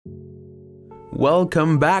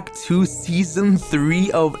Welcome back to season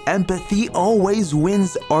 3 of Empathy Always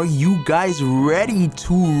Wins. Are you guys ready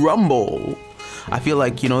to rumble? I feel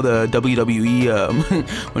like, the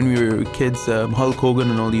WWE, when we were kids, Hulk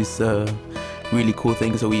Hogan and all these really cool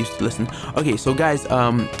things that we used to listen. Okay, so guys,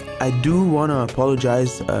 I do want to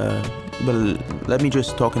apologize, but let me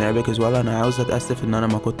just talk in Arabic as well. أنا عاوز أتأسف إن أنا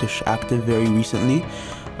ما كنتش active very recently.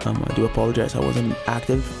 I do apologize, I wasn't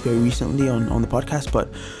active very recently on the podcast, but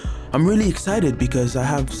I'm really excited because I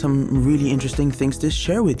have some really interesting things to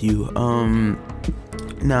share with you.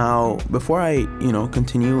 Now, before I,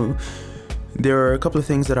 continue, there are a couple of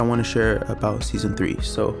things that I want to share about season 3.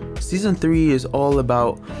 So season 3 is all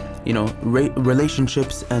about,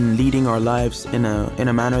 relationships and leading our lives in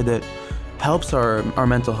a manner that helps our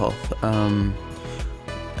mental health.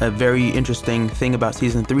 A very interesting thing about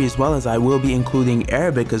season 3 as well as I will be including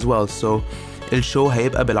Arabic as well. So الشو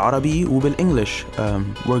هيبقى بالعربي وبالإنجليش.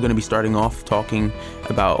 We're going to be starting off talking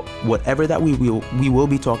about whatever that we will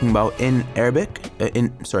be talking about in Arabic,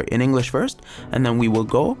 in English first, and then we will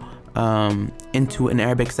go into an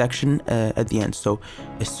Arabic section at the end. So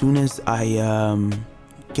as soon as I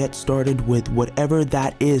get started with whatever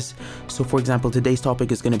that is, so for example, today's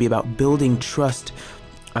topic is going to be about building trust.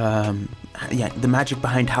 The magic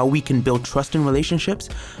behind how we can build trust in relationships.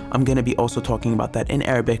 I'm going to be also talking about that in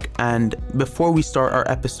Arabic. And before we start our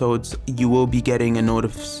episodes, you will be getting a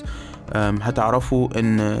notice. هتعرفوا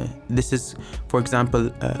ان this is, for example,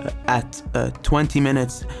 at 20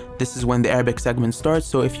 minutes, this is when the Arabic segment starts.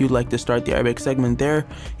 So if you'd like to start the Arabic segment there,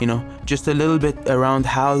 just a little bit around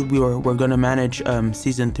how we're gonna manage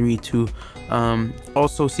season 3 too.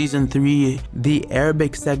 Also season 3, the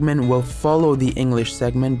Arabic segment will follow the English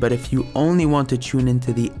segment, but if you only want to tune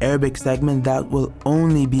into the Arabic segment, that will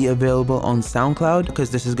only be available on SoundCloud,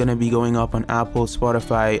 because this is gonna be going up on Apple,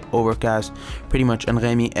 Spotify, Overcast, pretty much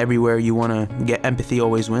Anghami, everywhere you wanna get Empathy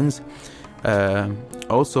Always Wins.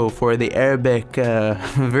 Also for the Arabic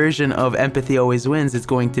version of Empathy Always Wins, it's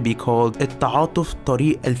going to be called التعاطف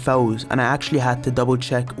طريق الفوز. and I actually had to double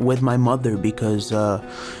check with my mother because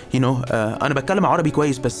أنا بتكلم عربي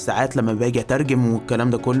كويس بس ساعات لما باجي أترجم والكلام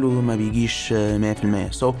ده كله ما بيجيش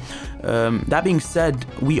 100%. So that being said,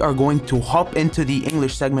 we are going to hop into the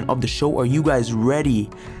English segment of the show. Are you guys ready?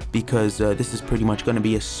 Because this is pretty much going to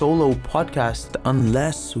be a solo podcast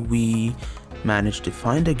unless we managed to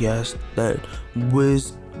find a guest that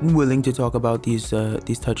was willing to talk about these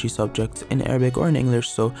touchy subjects in Arabic or in English.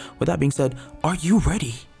 So with that being said, are you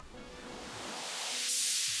ready?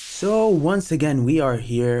 So once again, we are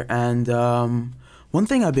here, and one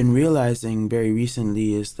thing I've been realizing very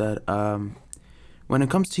recently is that when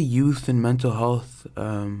it comes to youth and mental health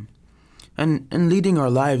and leading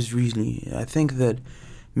our lives, really, I think that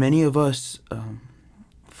many of us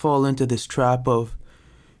fall into this trap of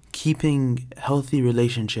keeping healthy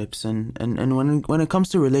relationships, and when it comes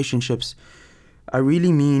to relationships, I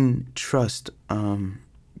really mean trust.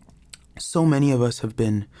 So many of us have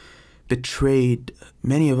been betrayed.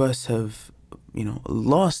 Many of us have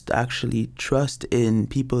lost actually trust in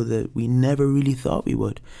people that we never really thought we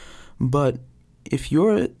would. But if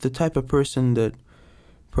you're the type of person that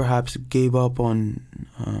perhaps gave up on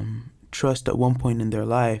trust at one point in their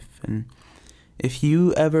life, and if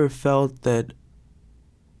you ever felt that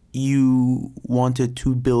you wanted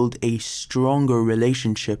to build a stronger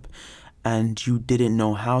relationship and you didn't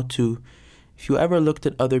know how to, if you ever looked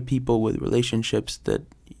at other people with relationships that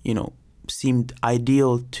seemed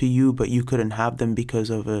ideal to you but you couldn't have them because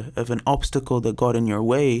of an obstacle that got in your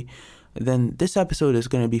way, then this episode is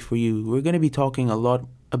going to be for you. We're going to be talking a lot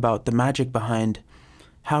about the magic behind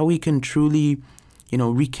how we can truly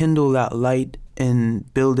rekindle that light in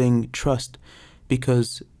building trust,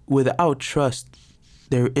 because without trust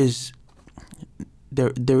there is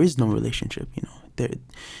no relationship.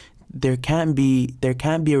 There can't be a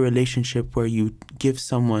relationship where you give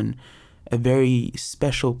someone a very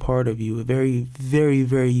special part of you, a very, very,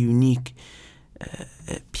 very unique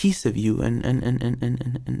piece of you, and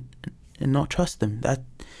not trust them. That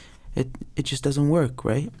it just doesn't work,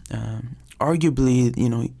 right?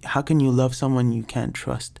 Arguably, how can you love someone you can't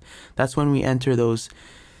trust? That's when we enter those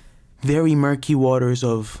very murky waters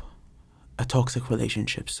of a toxic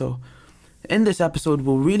relationship. So in this episode,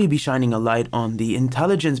 we'll really be shining a light on the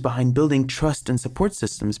intelligence behind building trust and support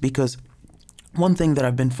systems, because one thing that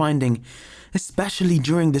I've been finding, especially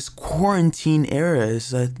during this quarantine era, is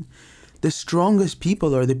that the strongest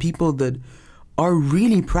people are the people that are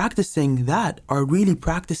really practicing the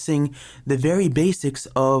very basics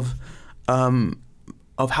of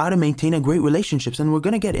how to maintain a great relationships, and we're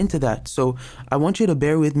going to get into that. So I want you to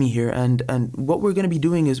bear with me here, and what we're going to be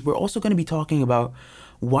doing is we're also going to be talking about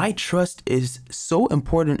why trust is so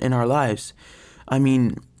important in our lives. I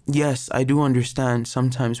mean, yes, I do understand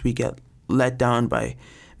sometimes we get let down by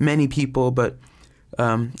many people, but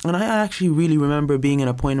and I actually really remember being in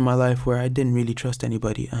a point in my life where I didn't really trust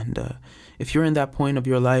anybody. And if you're in that point of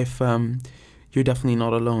your life, you're definitely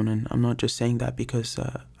not alone. And I'm not just saying that because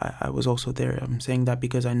I was also there. I'm saying that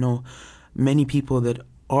because I know many people that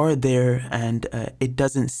are there, and it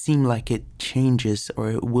doesn't seem like it changes or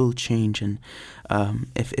it will change. And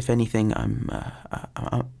if anything,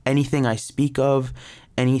 anything I speak of,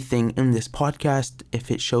 anything in this podcast, if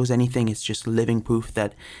it shows anything, it's just living proof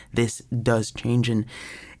that this does change, and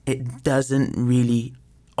it doesn't really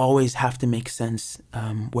always have to make sense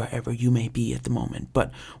wherever you may be at the moment.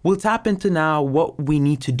 But we'll tap into now what we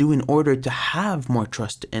need to do in order to have more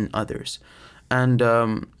trust in others. And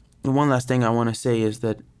one last thing I want to say is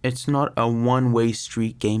that it's not a one-way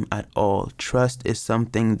street game at all. Trust is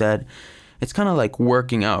something that it's kind of like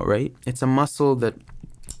working out, right? It's a muscle that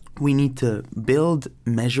we need to build,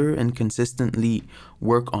 measure, and consistently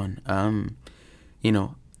work on.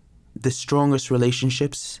 The strongest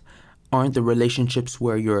relationships aren't the relationships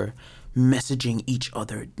where you're messaging each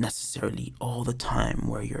other necessarily all the time,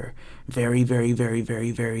 where you're very, very, very,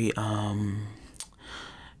 very, very,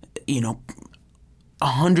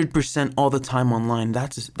 100% all the time online.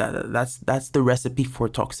 That's the recipe for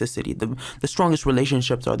toxicity. The strongest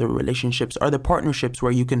relationships are the partnerships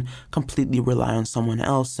where you can completely rely on someone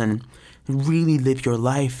else and really live your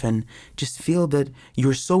life and just feel that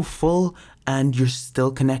you're so full and you're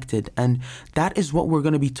still connected. And that is what we're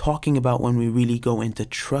going to be talking about when we really go into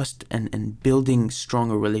trust and building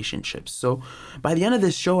stronger relationships. So by the end of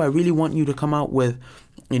this show, I really want you to come out with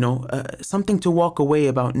something to walk away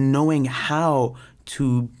about, knowing how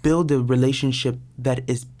to build a relationship that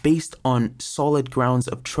is based on solid grounds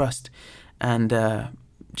of trust. And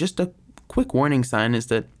just a quick warning sign is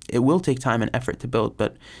that it will take time and effort to build,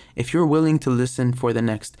 but if you're willing to listen for the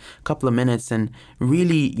next couple of minutes and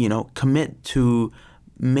really, commit to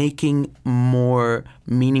making more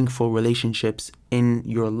meaningful relationships in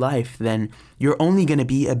your life, then you're only going to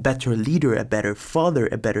be a better leader, a better father,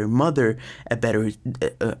 a better mother, a better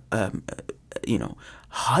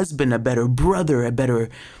husband, a better brother, a better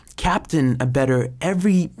captain, a better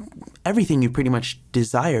everything you pretty much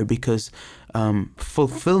desire, because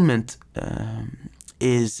fulfillment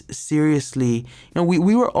is seriously,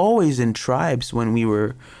 we were always in tribes when we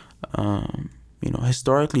were,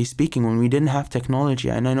 historically speaking, when we didn't have technology.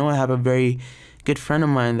 And I know I have a very good friend of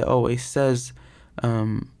mine that always says,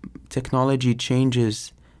 technology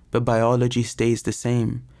changes, but biology stays the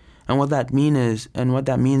same. And what that means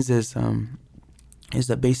is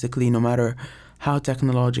that basically no matter how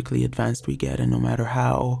technologically advanced we get, and no matter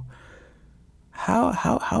how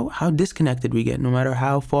disconnected we get, no matter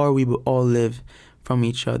how far we all live from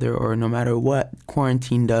each other, or no matter what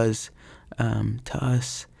quarantine does to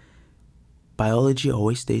us, biology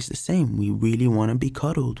always stays the same. We really want to be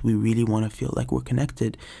cuddled. We really want to feel like we're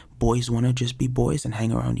connected. Boys want to just be boys and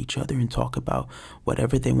hang around each other and talk about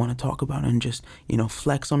whatever they want to talk about and just,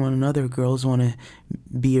 flex on one another. Girls want to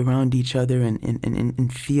be around each other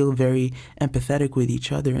and feel very empathetic with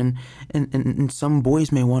each other. And some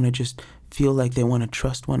boys may want to just feel like they want to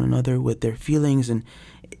trust one another with their feelings. And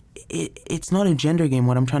it's not a gender game.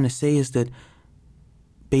 What I'm trying to say is that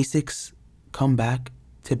basics come back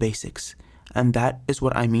to basics. And that is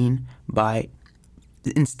what I mean by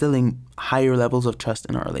instilling higher levels of trust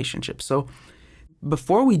in our relationships. So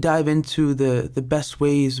before we dive into the best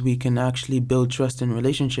ways we can actually build trust in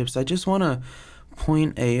relationships, I just want to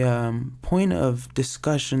point of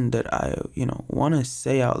discussion that I want to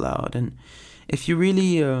say out loud. And if you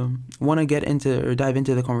really want to get into or dive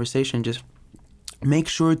into the conversation, just make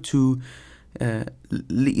sure to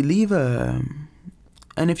leave a...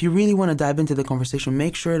 And if you really want to dive into the conversation,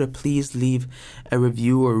 make sure to please leave a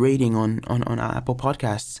review or rating on Apple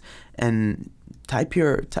Podcasts, and type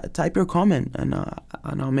your comment, and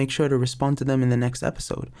I'll make sure to respond to them in the next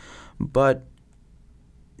episode. But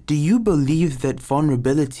do you believe that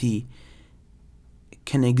vulnerability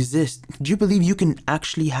can exist? Do you believe you can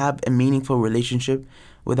actually have a meaningful relationship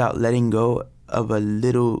without letting go of a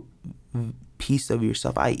little piece of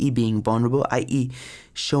yourself, i.e. being vulnerable, i.e.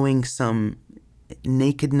 showing some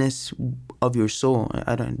nakedness of your soul?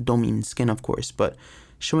 I don't mean skin, of course, but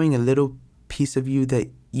showing a little piece of you that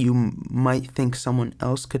you might think someone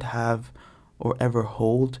else could have or ever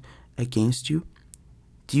hold against you.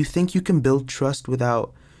 Do you think you can build trust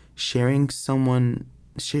without sharing something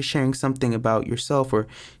about yourself, or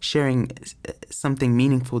sharing something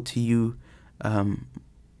meaningful to you,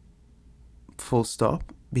 full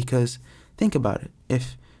stop? Because think about it.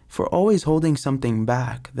 If for always holding something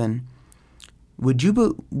back, then would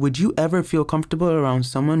you ever feel comfortable around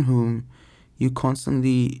someone whom you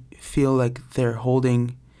constantly feel like they're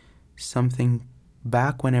holding something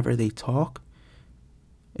back whenever they talk?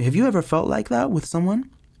 Have you ever felt like that with someone?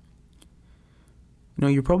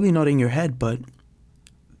 You're probably nodding your head, but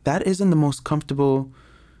that isn't the most comfortable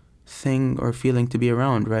thing or feeling to be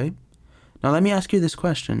around, right? Now let me ask you this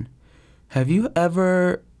question. Have you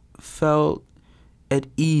ever felt at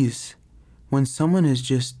ease when someone is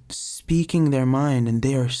just speaking their mind and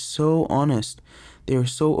they are so honest, they are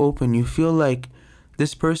so open? You feel like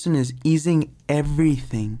this person is easing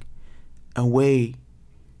everything away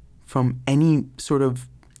from any sort of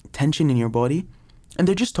tension in your body, and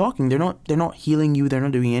they're just talking. They're not healing you. They're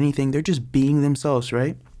not doing anything. They're just being themselves,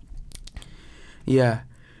 right? Yeah.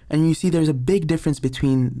 And you see, there's a big difference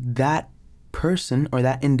between that person or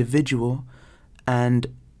that individual and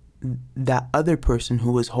that other person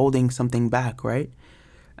who was holding something back, right?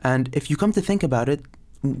 And if you come to think about it,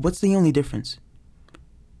 what's the only difference?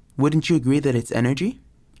 Wouldn't you agree that it's energy,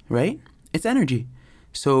 right? It's energy.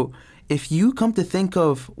 So if you come to think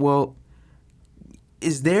of, well,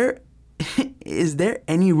 is there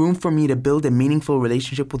any room for me to build a meaningful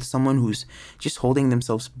relationship with someone who's just holding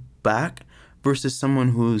themselves back versus someone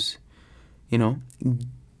who's,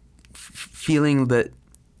 feeling that,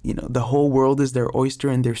 the whole world is their oyster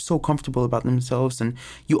and they're so comfortable about themselves, and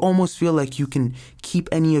you almost feel like you can keep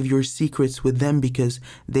any of your secrets with them because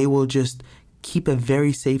they will just keep a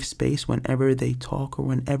very safe space whenever they talk or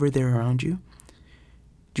whenever they're around you?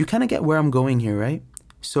 Do you kind of get where I'm going here, right?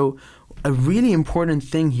 So a really important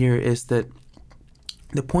thing here is that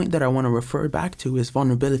the point that I want to refer back to is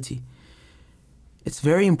vulnerability. It's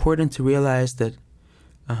very important to realize that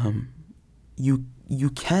you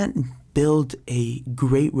can't build a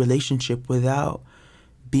great relationship without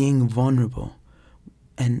being vulnerable.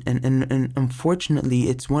 And unfortunately,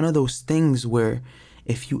 it's one of those things where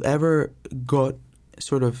if you ever got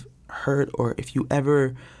sort of hurt or if you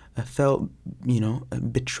ever felt,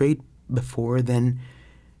 betrayed before, then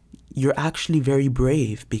you're actually very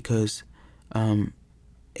brave because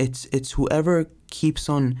it's whoever keeps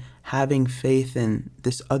on having faith in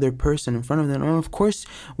this other person in front of them. And of course,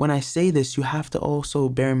 when I say this, you have to also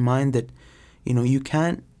bear in mind that, you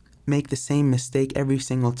can't make the same mistake every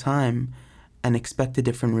single time and expect a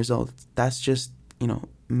different result. That's just,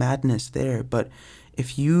 madness there. But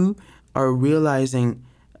if you are realizing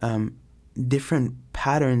different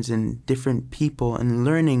patterns in different people and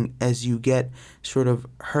learning as you get sort of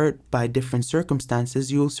hurt by different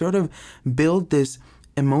circumstances, you'll sort of build this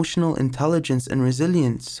emotional intelligence and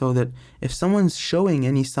resilience so that if someone's showing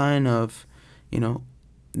any sign of,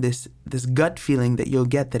 this gut feeling that you'll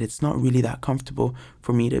get that it's not really that comfortable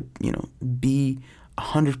for me to, be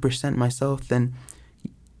 100% myself, then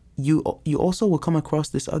you also will come across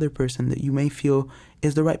this other person that you may feel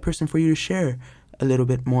is the right person for you to share a little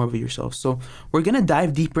bit more of yourself. So we're going to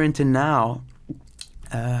dive deeper into now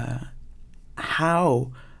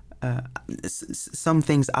how some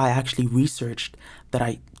things I actually researched that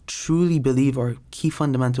I truly believe are key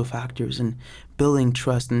fundamental factors in building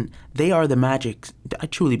trust, and they are the magic. I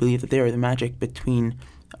truly believe that they are the magic behind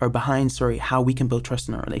how we can build trust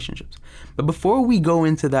in our relationships. But before we go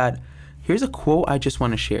into that, here's a quote I just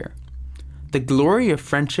want to share. The glory of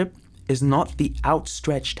friendship is not the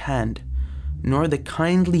outstretched hand, nor the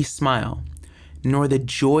kindly smile, nor the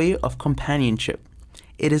joy of companionship.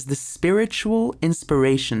 It is the spiritual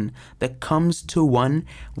inspiration that comes to one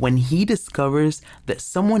when he discovers that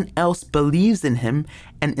someone else believes in him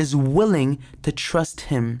and is willing to trust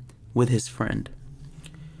him with his friend.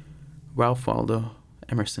 Ralph Waldo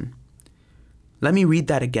Emerson. Let me read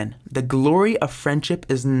that again. The glory of friendship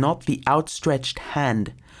is not the outstretched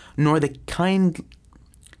hand, nor the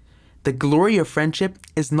glory of friendship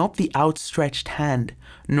is not the outstretched hand,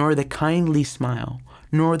 nor the kindly smile,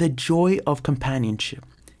 nor the joy of companionship.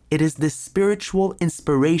 It is the spiritual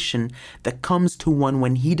inspiration that comes to one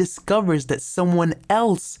when he discovers that someone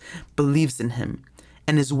else believes in him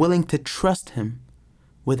and is willing to trust him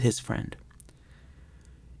with his friend.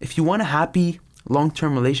 If you want a happy,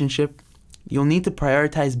 long-term relationship, you'll need to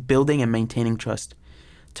prioritize building and maintaining trust.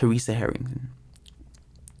 Teresa Harrington.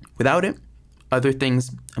 Without it, other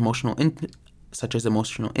things, such as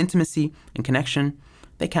emotional intimacy and connection,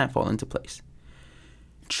 they can't fall into place.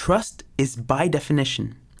 Trust is by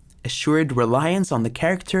definition assured reliance on the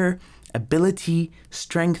character, ability,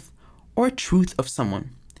 strength, or truth of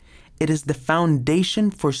someone. It is the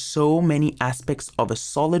foundation for so many aspects of a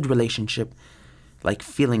solid relationship, like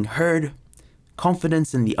feeling heard,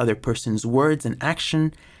 confidence in the other person's words and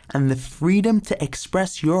action, and the freedom to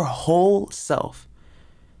express your whole self.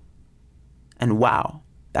 And wow,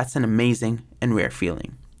 that's an amazing and rare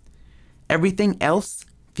feeling. Everything else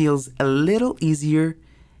feels a little easier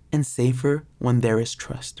and safer when there is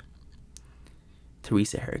trust.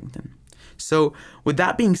 Theresa Harrington. So with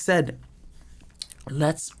that being said,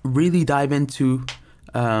 let's really dive into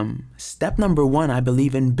step number 1, I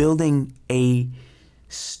believe, in building a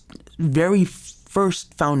very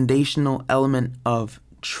first foundational element of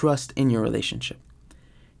trust in your relationship.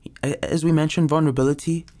 As we mentioned,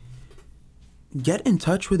 vulnerability. Get in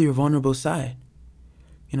touch with your vulnerable side.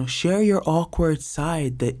 Share your awkward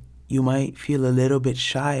side that you might feel a little bit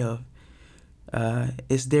shy of.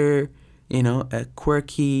 Is there, a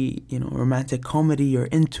quirky, romantic comedy you're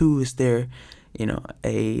into? Is there,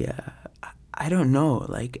 I don't know,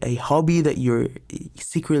 like a hobby that you're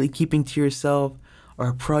secretly keeping to yourself, or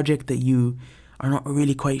a project that you are not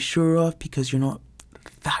really quite sure of because you're not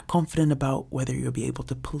that confident about whether you'll be able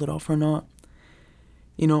to pull it off or not?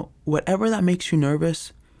 Whatever that makes you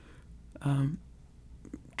nervous,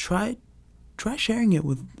 try sharing it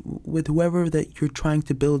with whoever that you're trying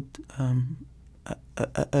to build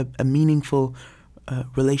a meaningful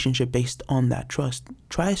relationship based on that trust.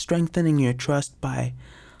 Try strengthening your trust by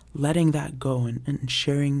letting that go and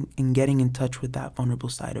sharing and getting in touch with that vulnerable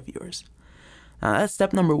side of yours. That's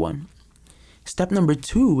step number 1. Step number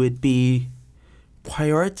 2 would be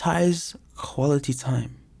prioritize quality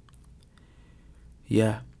time.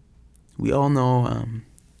 Yeah, we all know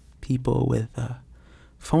people with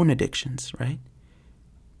phone addictions, right?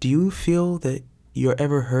 Do you feel that you're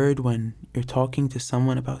ever heard when you're talking to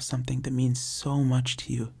someone about something that means so much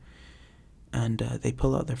to you, and they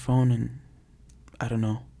pull out their phone and, I don't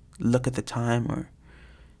know, look at the time or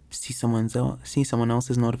see someone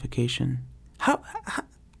else's notification? How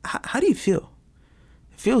do you feel?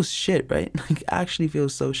 It feels shit, right? Like, actually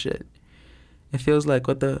feels so shit. It feels like,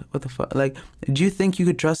 what the fuck? Like, do you think you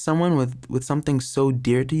could trust someone with something so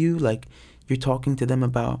dear to you? Like, you're talking to them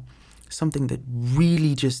about something that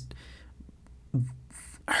really just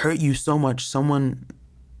hurt you so much. Someone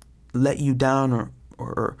let you down,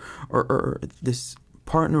 or this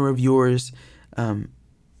partner of yours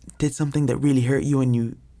did something that really hurt you, and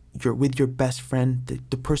you're with your best friend,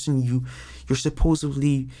 the person you're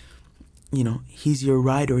supposedly, he's your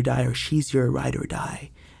ride or die, or she's your ride or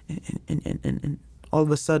die. And all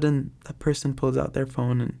of a sudden, that person pulls out their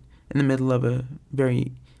phone and in the middle of a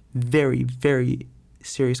very, very, very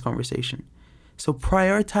serious conversation. So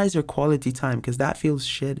prioritize your quality time, because that feels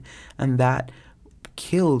shit, and that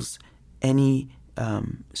kills any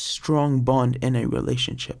strong bond in a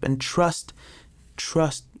relationship. And trust,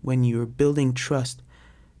 when you're building trust,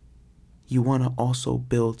 you want to also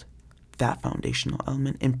build that foundational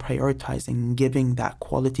element in prioritizing and giving that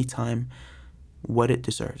quality time what it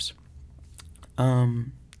deserves.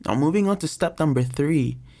 Now moving on to step number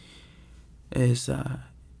 3 is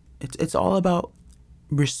it's all about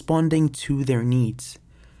responding to their needs.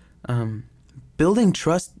 Building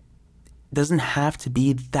trust doesn't have to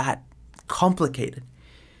be that complicated.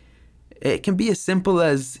 It can be as simple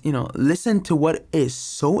as, listen to what is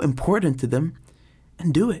so important to them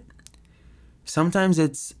and do it. Sometimes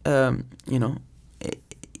it's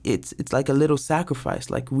it's like a little sacrifice,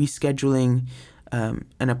 like rescheduling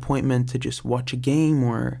an appointment to just watch a game,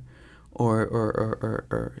 or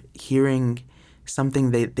hearing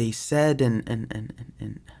something they said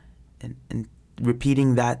and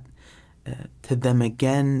repeating that to them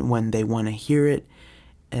again when they want to hear it.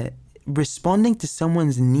 Responding to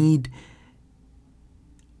someone's need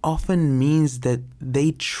often means that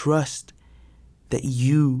they trust that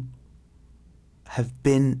you have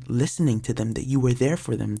been listening to them, that you were there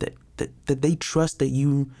for them, that they trust that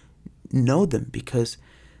you know them. Because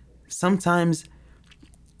sometimes,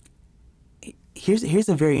 here's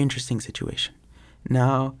a very interesting situation.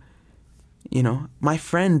 Now, my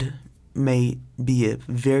friend may be a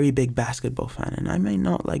very big basketball fan, and I may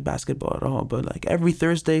not like basketball at all, but like every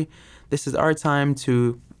Thursday, this is our time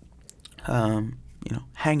to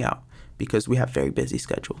hang out, because we have very busy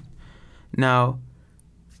schedule. Now,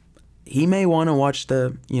 he may want to watch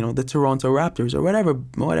the Toronto Raptors, or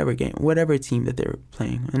whatever game, whatever team that they're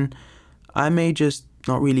playing, and I may just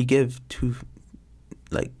not really give two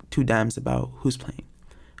dams about who's playing.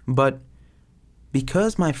 But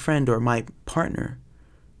because my friend or my partner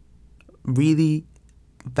really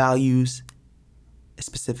values a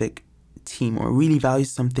specific team, or really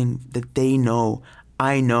values something that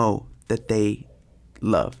I know that they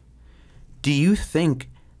love, do you think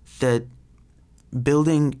that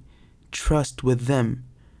building trust with them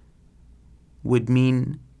would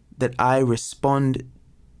mean that I respond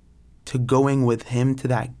to going with him to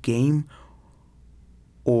that game?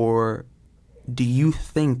 Or do you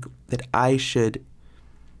think that I should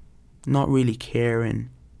not really care and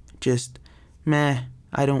just,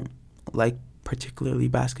 I don't like particularly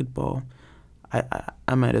basketball.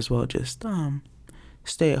 I might as well just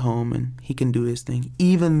stay at home and he can do his thing,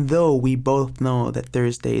 even though we both know that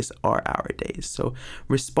Thursdays are our days. So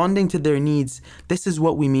responding to their needs, this is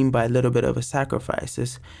what we mean by a little bit of a sacrifice.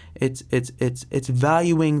 It's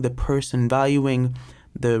valuing the person, valuing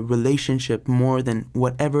the relationship more than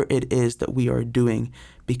whatever it is that we are doing.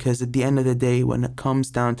 Because at the end of the day, when it comes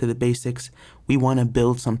down to the basics, we want to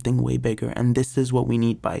build something way bigger. And this is what we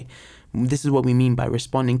mean by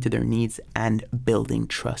responding to their needs and building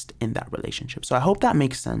trust in that relationship. So I hope that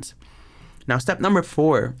makes sense. Now, step number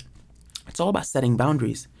 4, it's all about setting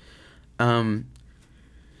boundaries.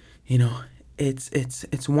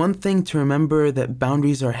 It's one thing to remember that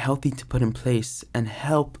boundaries are healthy to put in place and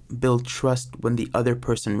help build trust when the other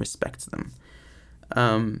person respects them.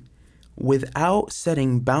 Without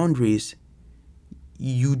setting boundaries,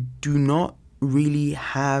 you do not really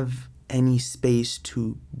have any space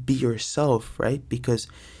to be yourself, right? Because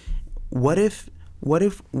what if,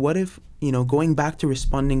 going back to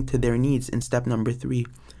responding to their needs in step number 3,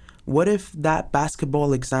 what if that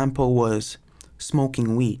basketball example was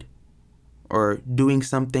smoking weed or doing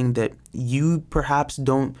something that you perhaps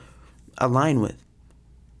don't align with,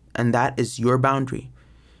 and that is your boundary?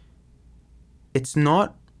 It's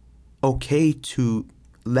not okay to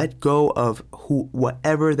let go of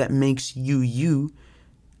whatever that makes you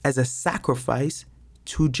as a sacrifice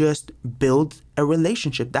to just build a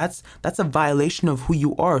relationship. That's a violation of who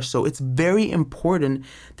you are. So it's very important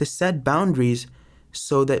to set boundaries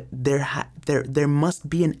so that there must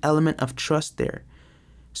be an element of trust there.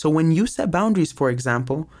 So when you set boundaries, for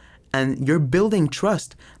example, and you're building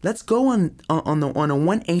trust, let's go on a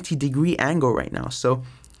 180-degree angle right now. So,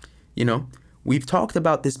 we've talked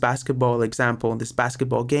about this basketball example, this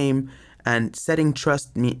basketball game, and setting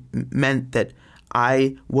trust meant that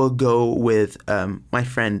I will go with my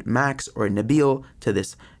friend Max or Nabil to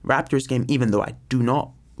this Raptors game, even though I do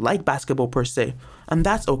not like basketball per se. And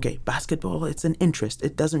that's okay. Basketball, it's an interest.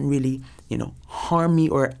 It doesn't really, harm me,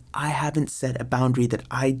 or I haven't set a boundary that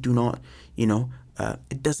I do not,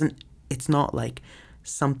 it's not like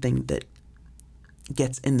something that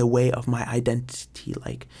gets in the way of my identity,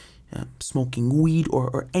 like smoking weed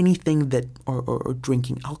or anything that, or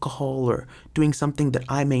drinking alcohol or doing something that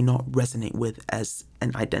I may not resonate with as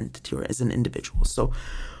an identity or as an individual. So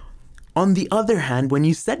on the other hand, when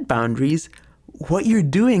you set boundaries, what you're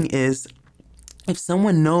doing is, if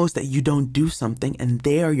someone knows that you don't do something and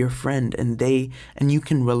they are your friend and you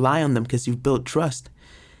can rely on them because you've built trust,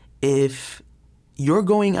 if you're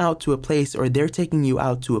going out to a place or they're taking you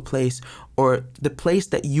out to a place, or the place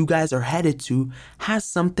that you guys are headed to has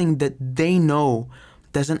something that they know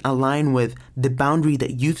doesn't align with the boundary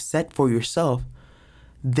that you've set for yourself,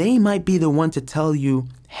 they might be the one to tell you,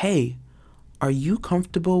 hey, are you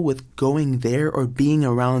comfortable with going there or being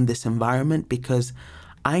around this environment? Because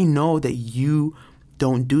I know that you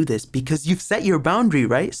don't do this, because you've set your boundary,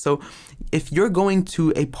 right? So if you're going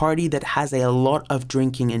to a party that has a lot of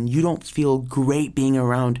drinking and you don't feel great being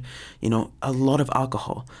around, a lot of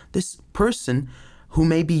alcohol, this person who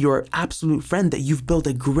may be your absolute friend that you've built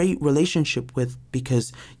a great relationship with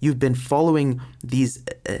because you've been following these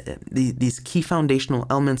key foundational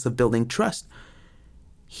elements of building trust,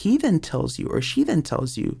 he then tells you, or she then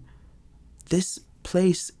tells you, this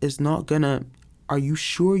place is not gonna, are you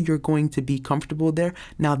sure you're going to be comfortable there?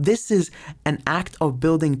 Now, this is an act of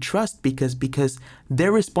building trust because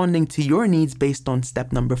they're responding to your needs based on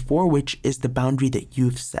step number 4, which is the boundary that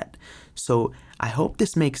you've set. So I hope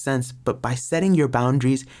this makes sense, but by setting your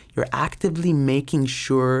boundaries, you're actively making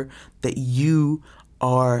sure that you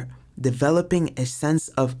are developing a sense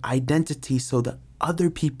of identity so that other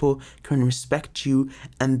people can respect you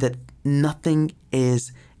and that nothing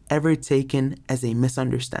is ever taken as a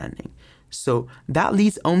misunderstanding. So that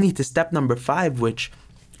leads only to step number 5, which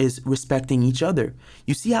is respecting each other.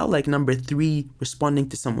 You see how number 3, responding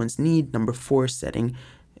to someone's need, number 4, setting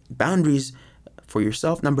boundaries for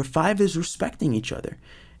yourself, number 5 is respecting each other.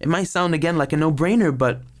 It might sound again like a no-brainer,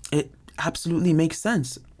 but it absolutely makes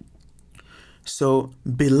sense. So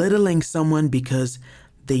belittling someone because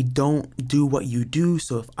they don't do what you do.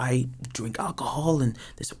 So if I drink alcohol and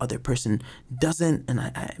this other person doesn't, and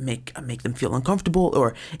I make them feel uncomfortable,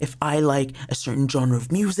 or if I like a certain genre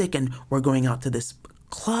of music and we're going out to this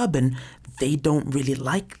club and they don't really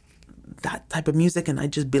like that type of music and I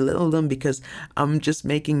just belittle them because I'm just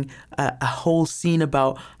making a whole scene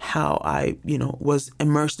about how I, was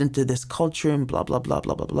immersed into this culture and blah, blah, blah,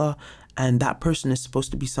 blah, blah, blah. and that person is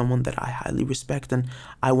supposed to be someone that I highly respect, and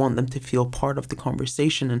I want them to feel part of the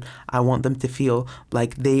conversation, and I want them to feel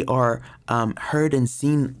like they are heard and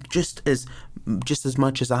seen just as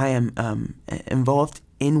much as I am involved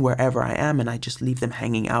in wherever I am, and I just leave them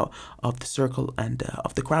hanging out of the circle and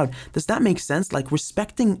of the crowd. Does that make sense? Like,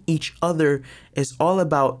 respecting each other is all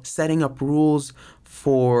about setting up rules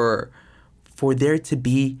for there to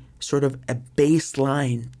be sort of a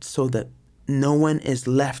baseline so that no one is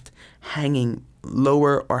left hanging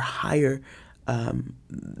lower or higher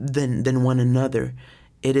than one another.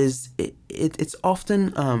 It's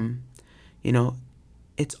often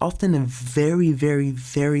it's often a very, very,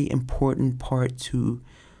 very important part to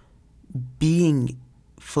being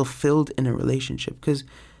fulfilled in a relationship, because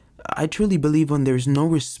I truly believe when there's no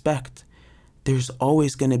respect, there's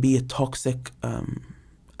always going to be a toxic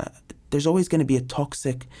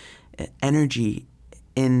energy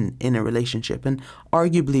in a relationship. And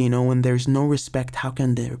arguably, when there's no respect, how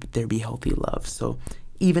can there be healthy love? So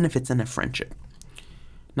even if it's in a friendship.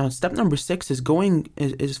 Now, step number 6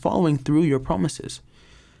 is following through your promises.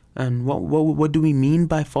 And what do we mean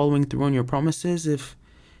by following through on your promises? If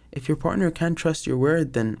your partner can't trust your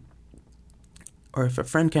word, or if a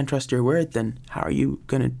friend can't trust your word, then how are you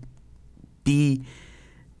gonna be,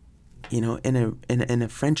 in a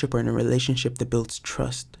friendship or in a relationship that builds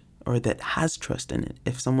trust or that has trust in it?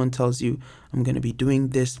 If someone tells you, I'm gonna be doing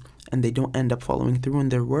this, and they don't end up following through on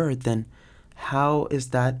their word, then how is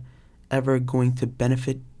that ever going to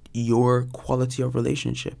benefit your quality of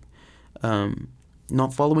relationship?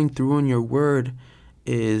 Not following through on your word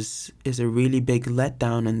is a really big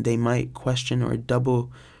letdown, and they might question or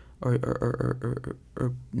double or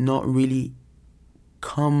not really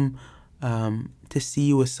come to see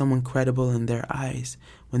you as someone credible in their eyes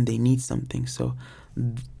when they need something. So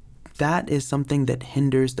that is something that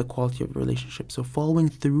hinders the quality of a relationship. So following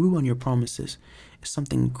through on your promises is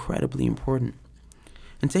something incredibly important.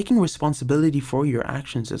 And taking responsibility for your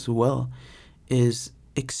actions as well is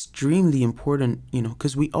extremely important,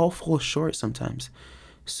 because we all fall short sometimes.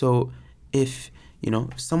 So if,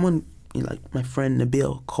 someone, like my friend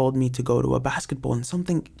Nabil called me to go to a basketball, and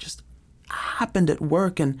something just happened at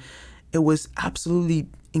work, and it was absolutely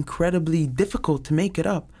incredibly difficult to make it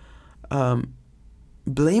up.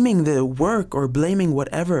 Blaming the work or blaming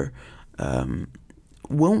whatever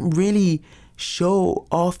won't really show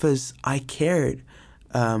off as I cared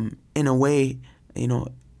in a way,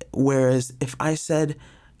 whereas if I said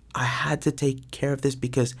I had to take care of this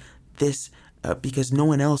because no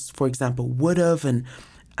one else, for example, would have, and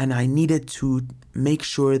I needed to make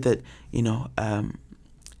sure that,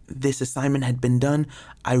 this assignment had been done,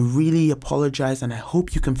 I really apologize and I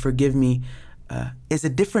hope you can forgive me, is a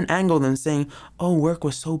different angle than saying, oh, work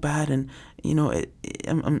was so bad, and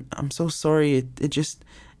I'm so sorry, it's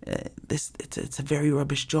a very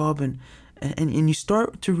rubbish job, and you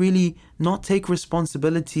start to really not take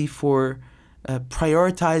responsibility for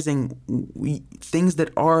prioritizing things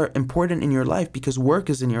that are important in your life, because work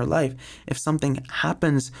is in your life. If something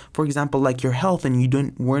happens, for example, like your health, and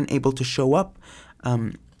you weren't able to show up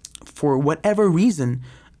for whatever reason,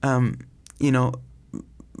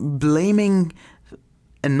 blaming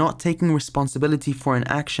and not taking responsibility for an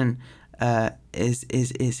action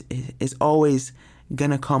is always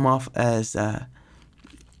gonna come off as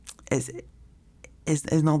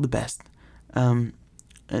is not the best. And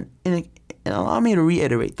allow me to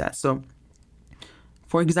reiterate that. So,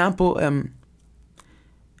 for example,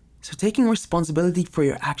 so taking responsibility for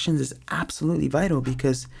your actions is absolutely vital,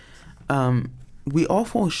 because we all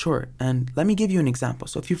fall short. And let me give you an example.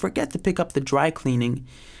 So if you forget to pick up the dry cleaning,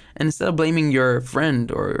 and instead of blaming your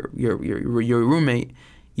friend or your roommate,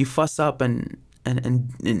 you fuss up and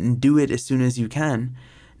do it as soon as you can.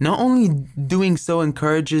 Not only doing so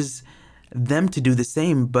encourages them to do the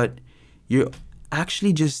same, but you're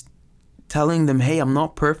actually just telling them, hey, I'm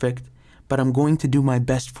not perfect, but I'm going to do my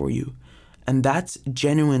best for you. And that's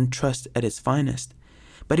genuine trust at its finest.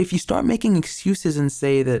 But if you start making excuses and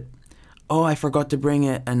say that, oh, I forgot to bring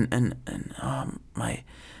it, and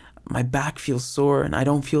my back feels sore and I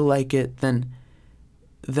don't feel like it, then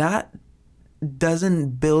that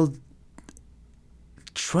doesn't build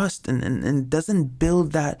trust and doesn't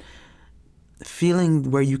build that feeling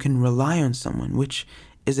where you can rely on someone, which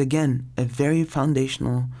is, again, a very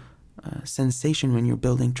foundational sensation when you're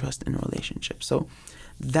building trust in a relationship. So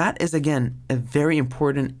that is, again, a very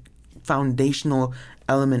important foundational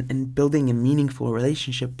element in building a meaningful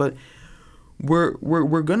relationship. But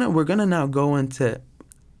we're gonna now go into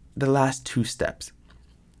the last two steps.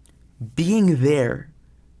 Being there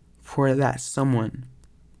for that someone,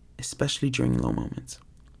 especially during low moments.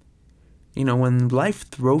 When life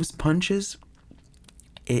throws punches,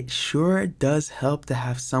 it sure does help to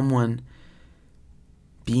have someone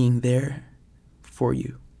being there for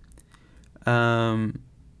you.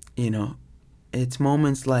 It's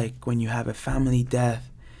moments like when you have a family death,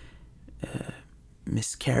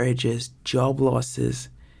 miscarriages, job losses.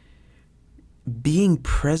 Being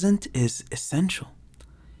present is essential.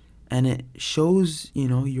 And it shows,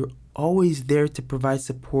 you're always there to provide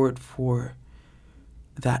support for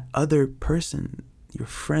that other person, your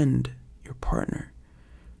friend, your partner,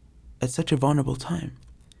 at such a vulnerable time.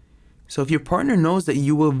 So if your partner knows that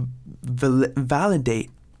you will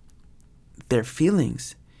validate their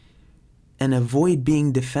feelings and avoid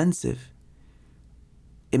being defensive,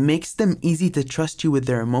 it makes them easy to trust you with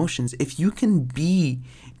their emotions. If you can be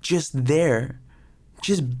just there,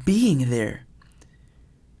 just being there,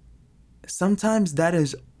 sometimes that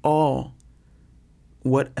is all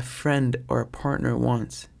what a friend or a partner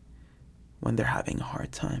wants when they're having a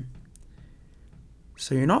hard time.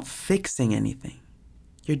 So you're not fixing anything.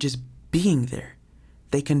 You're just being there.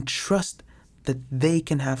 They can trust that they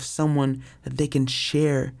can have someone that they can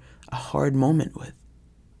share a hard moment with.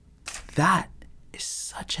 That is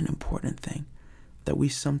such an important thing that we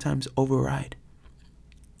sometimes override.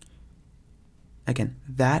 Again,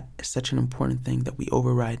 that is such an important thing that we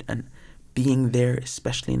override, and being there,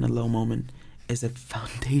 especially in a low moment, is a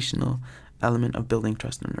foundational element of building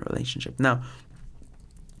trust in a relationship. Now,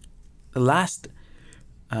 the last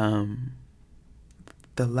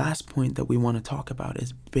point that we want to talk about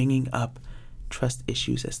is bringing up trust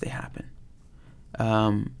issues as they happen.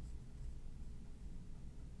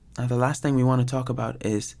 Now, the last thing we want to talk about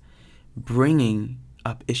is bringing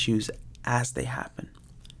up issues as they happen.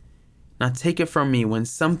 Now, take it from me, when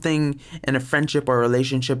something in a friendship or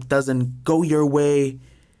relationship doesn't go your way,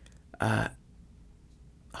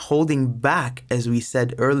 holding back, as we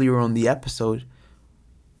said earlier on the episode,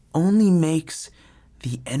 only makes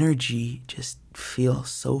the energy just feel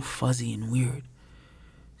so fuzzy and weird.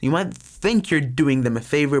 You might think you're doing them a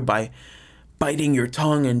favor by biting your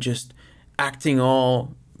tongue and just acting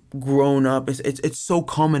all grown up. It's so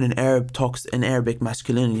common in Arabic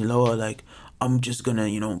masculinity, like, I'm just gonna,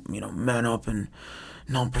 man up and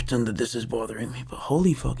not pretend that this is bothering me. But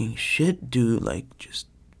holy fucking shit, dude, like, just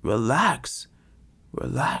relax.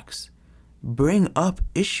 Bring up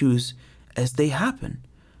issues as they happen.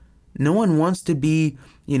 No one wants to be,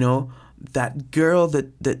 that girl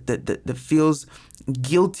that feels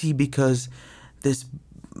guilty because this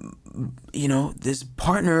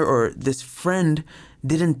partner or this friend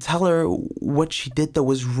didn't tell her what she did that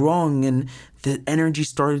was wrong, and the energy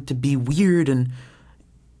started to be weird, and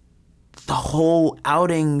the whole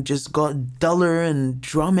outing just got duller and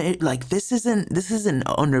drama. Like, this isn't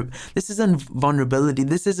vulnerability.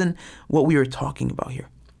 This isn't what we were talking about here.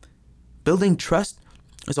 Building trust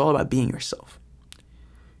is all about being yourself.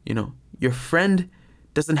 Your friend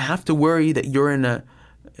doesn't have to worry that you're in a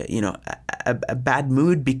bad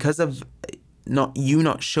mood because of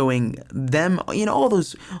not showing them, all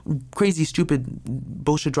those crazy, stupid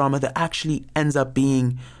bullshit drama that actually ends up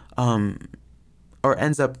being, or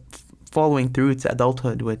ends up following through to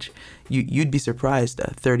adulthood, which you'd be surprised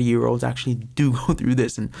that 30-year-olds actually do go through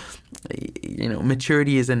this. And,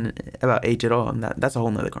 maturity isn't about age at all. And that's a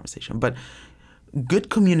whole nother conversation. But good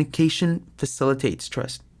communication facilitates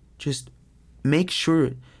trust. Just make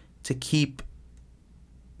sure to keep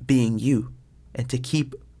being you, and to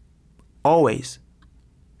keep always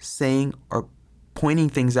saying or pointing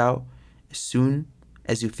things out as soon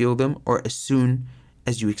as you feel them or as soon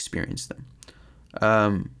as you experience them.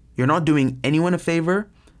 You're not doing anyone a favor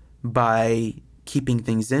by keeping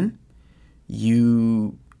things in.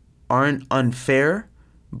 You aren't unfair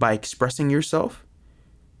by expressing yourself.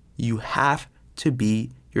 You have to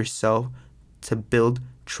be yourself to build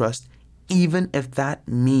trust, even if that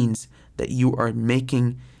means that you are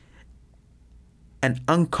making an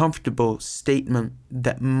uncomfortable statement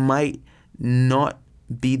that might not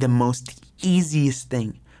be the most easiest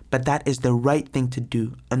thing, but that is the right thing to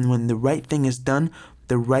do. And when the right thing is done,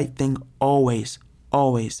 the right thing always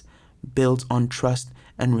builds on trust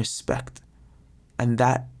and respect. And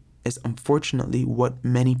that is unfortunately what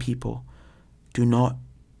many people do not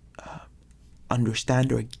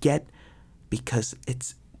understand or get, because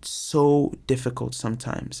it's so difficult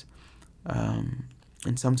sometimes. And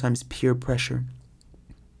sometimes peer pressure,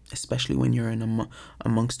 especially when you're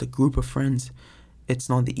amongst a group of friends, it's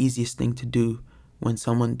not the easiest thing to do when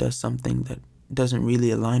someone does something that doesn't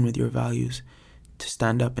really align with your values, to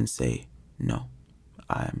stand up and say, no,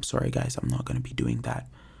 I'm sorry guys, I'm not going to be doing that.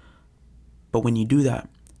 But when you do that,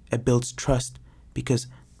 it builds trust, because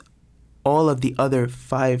all of the other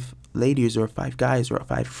 5 ladies or 5 guys or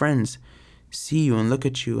 5 friends see you and look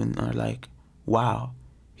at you and are like, wow,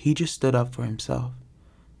 he just stood up for himself.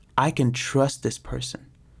 I can trust this person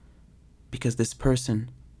because this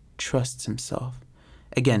person trusts himself.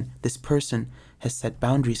 Again, this person has set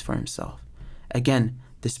boundaries for himself. Again,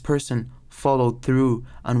 this person followed through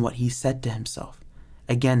on what he said to himself.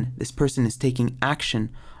 Again, this person is taking action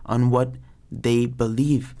on what they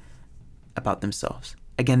believe about themselves.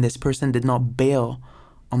 Again, this person did not bail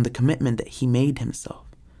on the commitment that he made himself.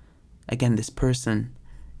 Again, this person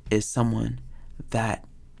is someone that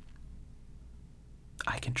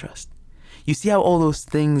I can trust. You see how all those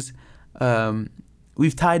things,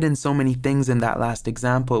 we've tied in so many things in that last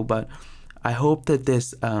example, but I hope that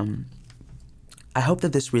this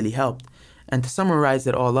really helped. And to summarize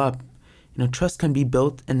it all up, trust can be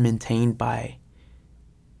built and maintained by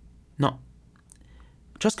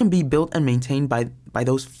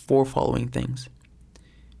those 4 following things: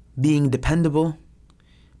 being dependable,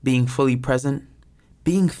 being fully present,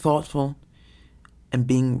 being thoughtful, and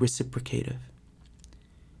being reciprocative.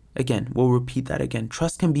 Again, we'll repeat that again.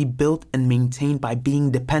 Trust can be built and maintained by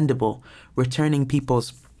being dependable, returning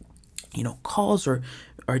people's, calls or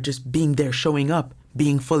just being there, showing up,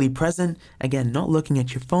 being fully present. Again, not looking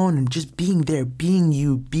at your phone and just being there, being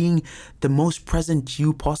you, being the most present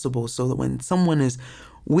you possible, so that when someone is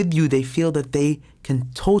with you, they feel that they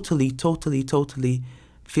can totally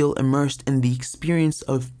feel immersed in the experience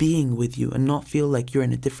of being with you and not feel like you're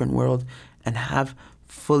in a different world, and have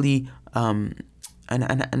fully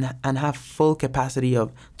and have full capacity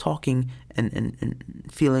of talking and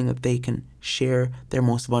feeling that they can share their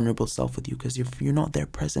most vulnerable self with you. Because if you're not there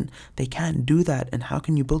present, they can't do that. And how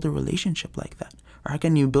can you build a relationship like that? Or how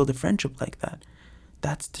can you build a friendship like that?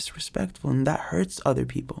 That's disrespectful, and that hurts other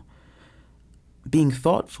people. Being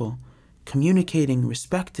thoughtful, communicating,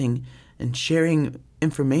 respecting, and sharing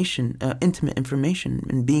information, intimate information,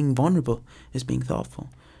 and being vulnerable is being thoughtful.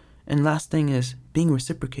 And last thing is being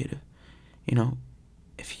reciprocative.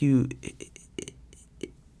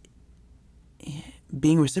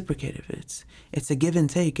 Being reciprocative, it's a give and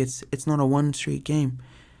take. It's not a one-street game.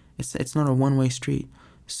 It's not a one-way street.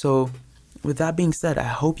 So with that being said, I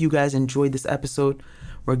hope you guys enjoyed this episode.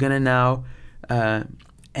 We're gonna now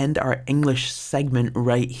end our English segment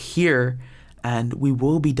right here, and we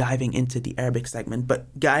will be diving into the Arabic segment.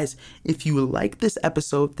 But guys, if you like this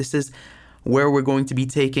episode, this is where we're going to be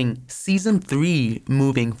taking season 3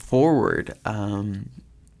 moving forward.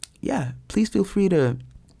 Please feel free to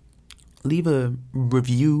leave a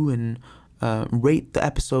review and rate the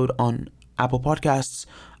episode on Apple Podcasts.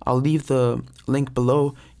 I'll leave the link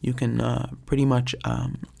below. You can pretty much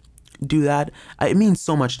do that. It means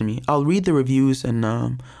so much to me. I'll read the reviews and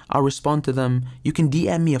I'll respond to them. You can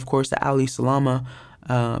DM me, of course, at Ali Salama.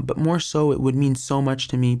 But more so, it would mean so much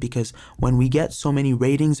to me, because when we get so many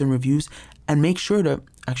ratings and reviews, and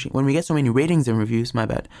when we get so many ratings and reviews,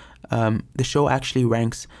 the show actually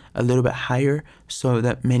ranks a little bit higher so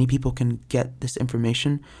that many people can get this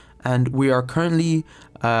information. And we are currently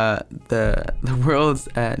the world's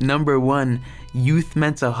 #1 youth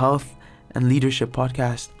mental health and leadership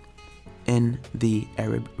podcast in the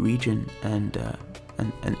Arab region and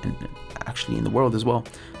actually in the world as well.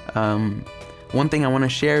 One thing I want to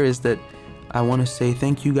share is that I want to say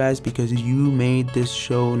thank you guys, because you made this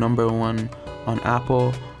show #1 on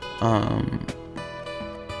Apple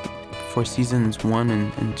for seasons 1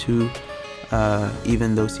 and 2.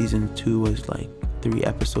 Even though season 2 was like 3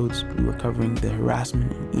 episodes, we were covering the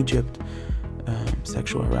harassment in Egypt,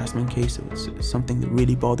 sexual harassment case. It was something that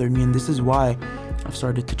really bothered me, and this is why I've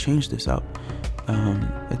started to change this up.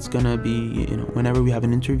 It's gonna be, whenever we have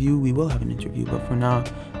an interview, we will have an interview, but for now,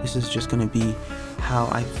 this is just gonna be how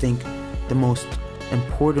I think the most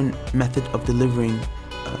important method of delivering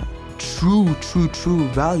true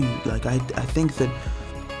value. Like I think that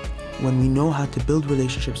when we know how to build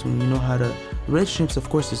relationships, relationships of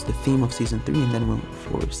course is the theme of season 3, and then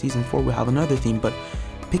for season 4 we'll have another theme, but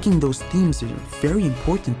picking those themes is very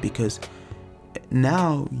important, because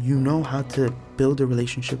now you know how to build a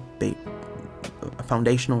relationship, a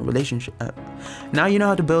foundational relationship. Now you know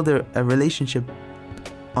how to build a relationship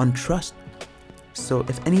on trust. So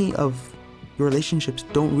if any of your relationships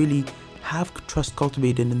don't really have trust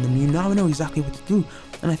cultivated in them, you now know exactly what to do.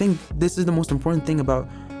 And I think this is the most important thing about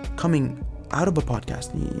coming out of a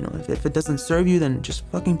podcast. If it doesn't serve you, then just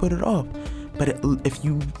fucking put it off. But if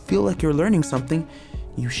you feel like you're learning something,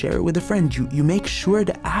 you share it with a friend. You make sure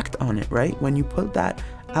to act on it, right? When you put that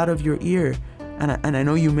out of your ear, and I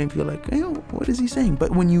know you may feel like, what is he saying?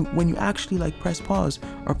 But when you actually like press pause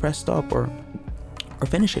or press stop or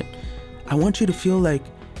finish it, I want you to feel like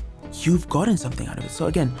you've gotten something out of it. So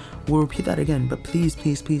again, we'll repeat that again, but please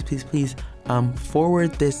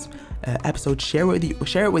forward this episode,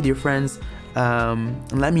 share it with your friends,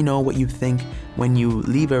 and let me know what you think when you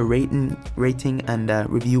leave a rating and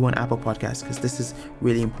review on Apple Podcasts, because this is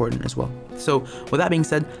really important as well. So with that being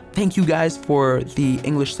said, thank you guys for the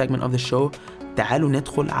English segment of the show. تعالوا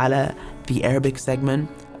ندخل على the Arabic segment.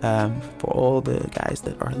 For all the guys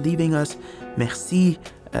that are leaving us, merci,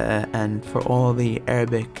 and for all the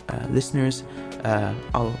Arabic listeners,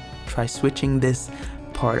 I'll try switching this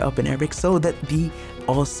part up in Arabic so that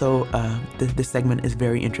the segment is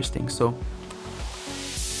very interesting. So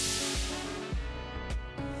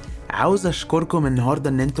عاوز اشكركم النهارده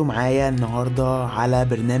ان انتم معايا النهارده على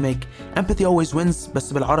برنامج Empathy Always Wins،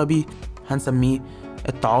 بس بالعربي هنسميه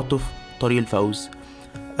التعاطف طريق الفوز.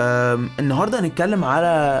 النهارده هنتكلم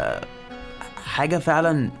على حاجه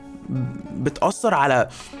فعلا بتأثر على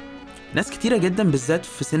ناس كتيره جدا، بالذات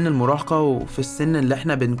في سن المراهقه وفي السن اللي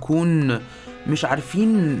احنا بنكون مش عارفين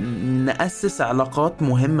نأسس علاقات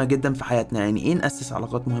مهمه جدا في حياتنا. يعني ايه نأسس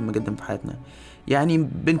علاقات مهمه جدا في حياتنا؟ يعني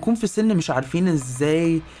بنكون في سن مش عارفين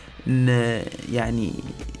ازاي يعني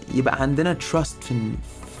يبقى عندنا trust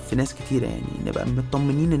في ناس كتيره، يعني نبقى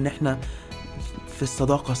مطمنين ان احنا في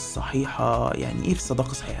الصداقة الصحيحة. يعني ايه في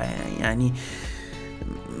الصداقة الصحيحة؟ يعني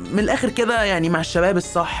من الاخر كده، يعني مع الشباب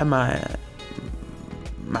الصح،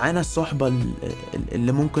 معانا الصحبة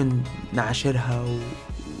اللي ممكن نعاشرها،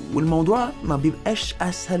 والموضوع ما بيبقاش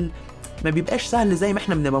سهل زي ما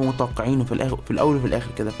احنا بنبقى متوقعينه في الاول وفي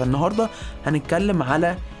الاخر كده. فالنهاردة هنتكلم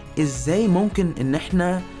على ازاي ممكن ان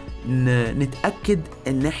احنا نتأكد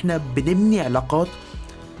ان احنا بنبني علاقات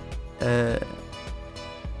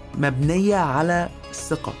مبنية على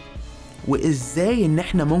الثقة، وإزاي إن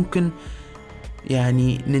إحنا ممكن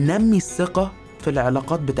يعني ننمي الثقة في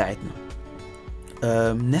العلاقات بتاعتنا.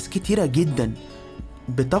 ناس كتيرة جدا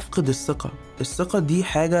بتفقد الثقة دي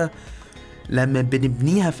حاجة لما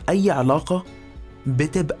بنبنيها في أي علاقة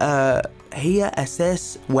بتبقى هي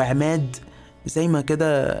أساس وعماد، زي ما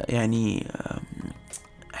كده يعني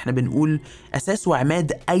احنا بنقول أساس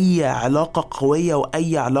وعماد أي علاقة قوية،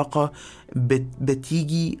 وأي علاقة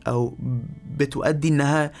بتيجي أو بتؤدي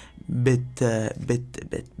إنها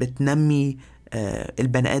بتنمي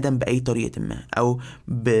البني آدم بأي طريقة ما، أو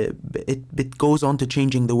it goes on to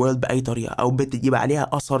changing the world بأي طريقة، أو يبقى عليها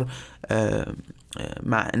أثر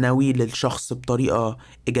معنوي للشخص بطريقة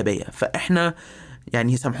إيجابية. فإحنا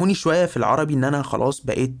يعني سامحوني شوية في العربي ان انا خلاص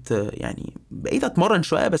بقيت اتمرن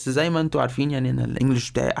شوية، بس زي ما انتوا عارفين يعني انا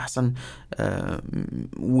الانجليش بتاعي احسن،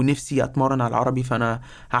 ونفسي اتمرن على العربي. فانا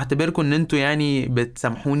هعتبركم ان انتوا يعني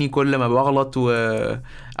بتسامحوني كل ما بغلط،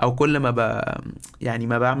 او كل ما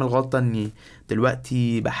ما بعمل غلطة، اني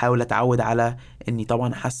دلوقتي بحاول اتعود على اني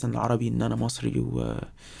طبعا احسن العربي، ان انا مصري،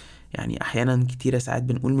 يعني احيانا كتيرة ساعات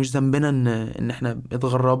بنقول مش ذنبنا ان احنا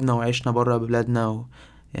اتغربنا وعشنا برا بلادنا،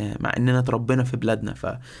 مع اننا تربينا في بلادنا.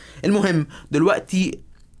 فالمهم دلوقتي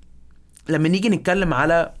لما نيجي نتكلم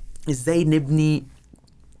على ازاي نبني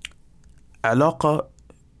علاقة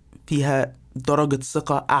فيها درجة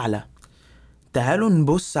ثقة اعلى، تعالوا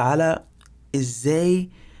نبص على ازاي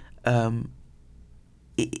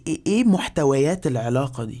ايه محتويات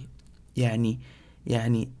العلاقة دي.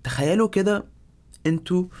 يعني تخيلوا كده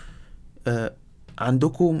انتوا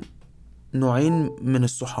عندكم نوعين من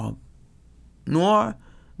الصحاب، نوع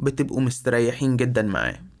بتبقوا مستريحين جدا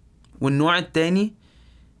معاه، والنوع التاني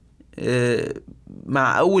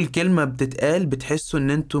مع اول كلمة بتتقال بتحسوا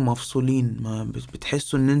ان انتوا مفصولين، ما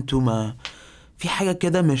بتحسوا ان انتوا ما في حاجة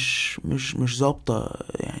كده مش ظابطة.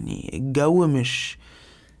 يعني الجو مش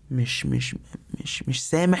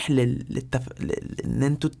سامح ان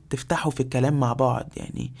انتوا تفتحوا في الكلام مع بعض.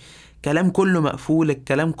 يعني كلام كله مقفول،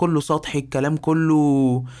 الكلام كله سطحي، الكلام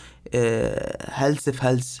كله هلس في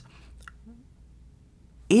هلس.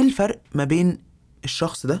 ايه الفرق ما بين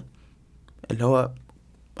الشخص ده اللي هو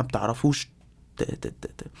ما بتعرفوش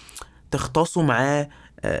تختصوا معاه؟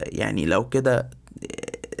 يعني لو كده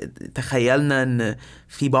تخيلنا ان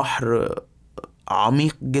في بحر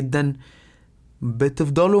عميق جدا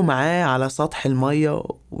بتفضلوا معاه على سطح المية،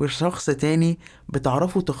 والشخص تاني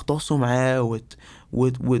بتعرفوا تختصوا معاه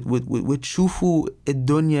وتشوفوا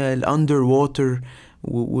الدنيا الاندر ووتر،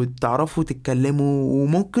 وتعرفوا تتكلموا،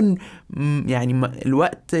 وممكن يعني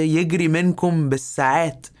الوقت يجري منكم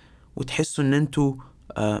بالساعات وتحسوا ان انتوا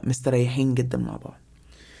مستريحين جدا مع بعض.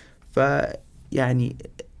 فيعني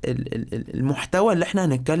المحتوى اللي احنا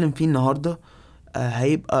هنتكلم فيه النهاردة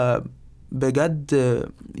هيبقى بجد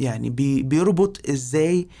يعني بيربط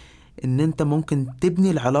ازاي ان انت ممكن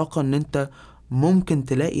تبني العلاقة، ان انت ممكن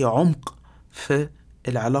تلاقي عمق في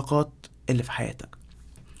العلاقات اللي في حياتك.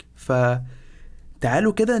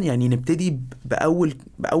 تعالوا كده يعني نبتدي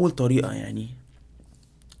بأول طريقة. يعني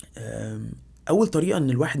أول طريقة إن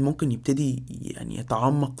الواحد ممكن يبتدي يعني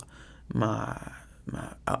يتعمق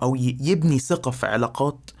أو يبني ثقة في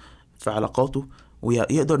علاقاته،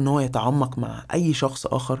 ويقدر إن هو يتعمق مع أي شخص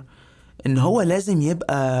آخر، إن هو لازم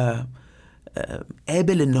يبقى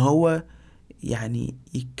قابل إن هو يعني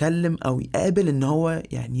يتكلم، أو يقابل إن هو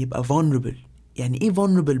يعني يبقى vulnerable. يعني إيه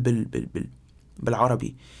vulnerable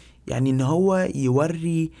بالعربي؟ يعني إن هو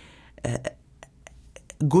يوري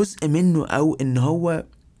جزء منه، او ان هو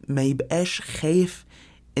ما يبقاش خايف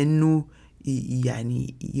انه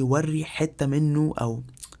يعني يوري حتة منه. او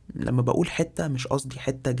لما بقول حتة مش قصدي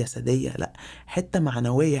حتة جسدية، لا، حتة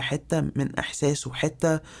معنوية، حتة من احساسه،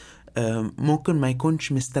 حتة ممكن ما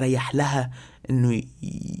يكونش مستريح لها انه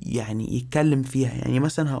يعني يتكلم فيها. يعني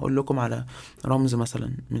مثلا هقول لكم على رمز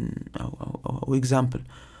مثلا من او example.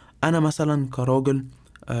 انا مثلا كراجل،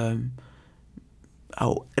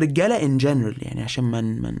 او رجاله ان جنرال، يعني عشان ما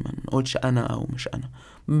نقولش انا او مش انا،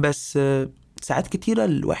 بس ساعات كتيره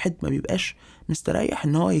الواحد ما بيبقاش مستريح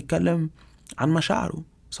ان هو يتكلم عن مشاعره،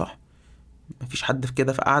 صح؟ مفيش حد في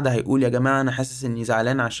كده في قاعده هيقول يا جماعه انا حاسس اني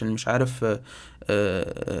زعلان عشان مش عارف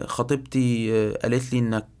خطيبتي قالت لي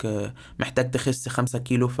انك محتاج تخس 5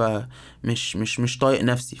 كيلو، فمش مش طايق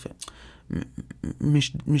نفسي.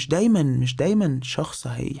 مش دايما شخص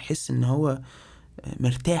هيحس ان هو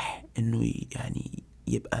مرتاح انه يعني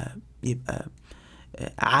يبقى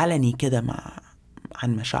علني كده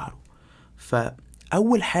عن مشاعره.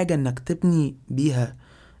 فأول حاجة انك تبني بيها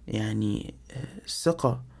يعني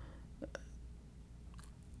ثقة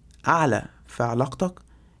أعلى في علاقتك،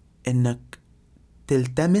 انك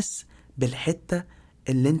تلتمس بالحتة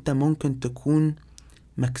اللي انت ممكن تكون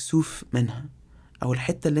مكسوف منها، او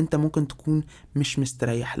الحتة اللي انت ممكن تكون مش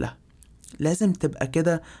مستريح لها. لازم تبقى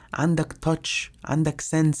كده عندك تاتش، عندك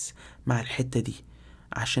سنس مع الحتة دي،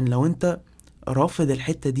 عشان لو انت رافض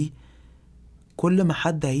الحتة دي، كل ما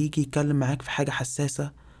حد هيجي يتكلم معاك في حاجة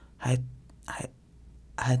حساسة هت,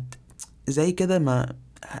 هت... زي كده ما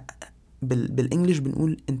بالانجليش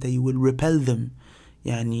بنقول انت you will repel them.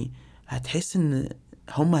 يعني هتحس ان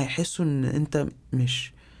هم هيحسوا ان انت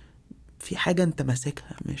مش في حاجة انت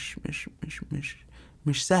ماسكها،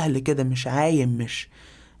 مش سهل كده، مش عايم، مش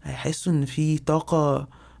هيحسوا ان في طاقة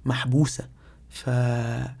محبوسة.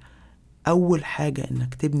 فأول حاجة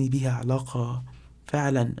انك تبني بيها علاقة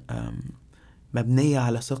فعلا مبنية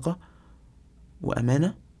على ثقة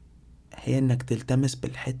وأمانة، هي انك تلتمس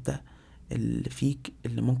بالحتة اللي فيك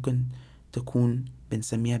اللي ممكن تكون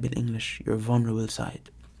بنسميها بالانجليش your vulnerable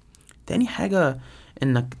side. تاني حاجة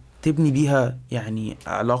انك تبني بيها يعني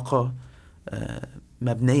علاقة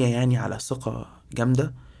مبنية يعني على ثقة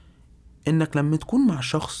جامدة، انك لما تكون مع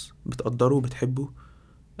شخص بتقدره وبتحبه،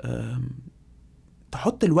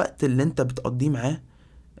 تحط الوقت اللي انت بتقضيه معاه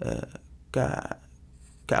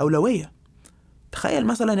كأولوية. تخيل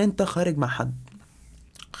مثلا انت خارج مع حد،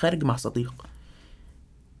 خارج مع صديق،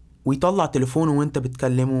 ويطلع تليفونه وانت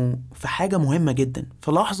بتكلمه في حاجة مهمة جدا.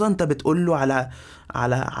 في لحظة انت بتقوله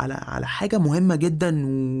على حاجة مهمة جدا،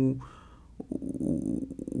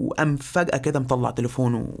 وقام فجأة كده مطلع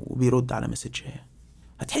تليفونه وبيرد على مسج.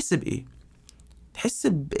 هتحس بإيه؟ تحس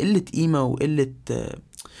بقلة قيمة وقلة،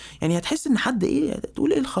 يعني هتحس ان حد ايه،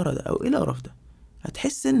 تقول ايه الخرا ده او ايه القرف ده.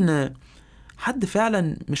 هتحس ان حد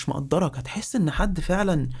فعلا مش مقدرك، هتحس ان حد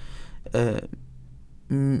فعلا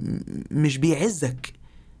مش بيعزك.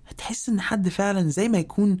 هتحس ان حد فعلا زي ما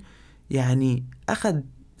يكون يعني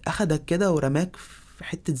اخدك كده ورماك في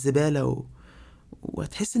حتة زبالة،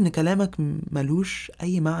 وهتحس ان كلامك ملوش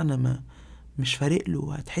اي معنى، مش فارق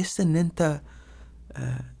له. هتحس ان انت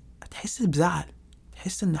هتحس بزعل،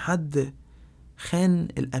 تحس ان حد خان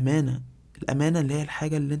الأمانة اللي هي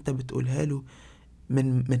الحاجة اللي انت بتقولها له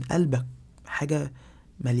من قلبك، حاجة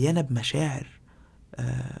مليانة بمشاعر.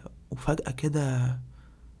 وفجأة كده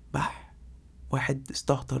واحد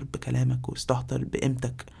استهتر بكلامك واستهتر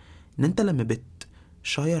بقيمتك. ان انت لما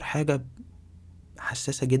بتشير حاجة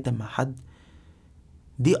حساسة جدا مع حد،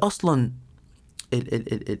 دي اصلا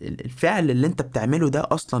الفعل اللي انت بتعمله ده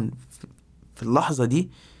اصلا في اللحظة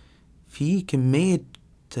دي في كمية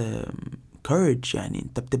courage. يعني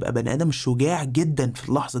انت بتبقى بني ادم شجاع جدا في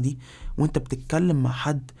اللحظة دي، وانت بتتكلم مع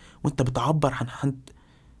حد وانت بتعبر عن حد.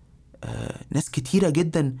 ناس كتيرة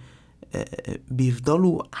جدا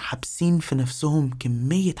بيفضلوا حابسين في نفسهم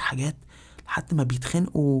كمية حاجات لحد ما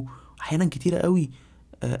بيتخنقوا. احيانا كتيرة قوي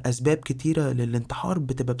اسباب كتيرة للانتحار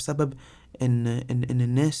بتبقى بسبب ان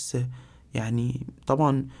الناس، يعني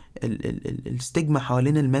طبعا الستيجما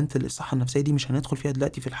حوالين المنتل، الصحة النفسية دي مش هندخل فيها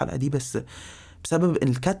دلوقتي في الحلقة دي، بس بسبب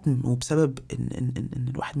الكتم وبسبب ان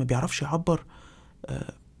الواحد ما بيعرفش يعبر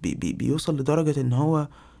بيوصل لدرجة ان هو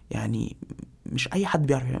يعني مش اي حد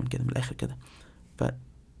بيعرف يعمل كده من الاخر كده.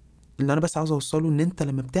 فاللي انا بس عاوز اوصله ان انت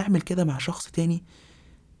لما بتعمل كده مع شخص تاني،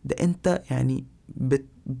 ده انت يعني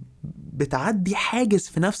بتعدي حاجز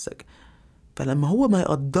في نفسك. فلما هو ما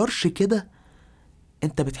يقدرش كده،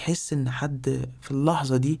 انت بتحس ان حد في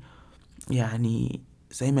اللحظة دي يعني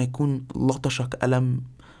زي ما يكون لطشك قلم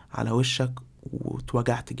على وشك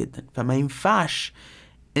واتوجعت جدا. فما ينفعش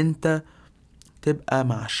انت تبقى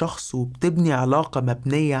مع شخص وبتبني علاقة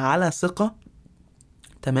مبنية على ثقة،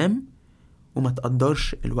 تمام، وما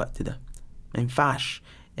تقدرش الوقت ده. ما ينفعش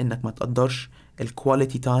انك ما تقدرش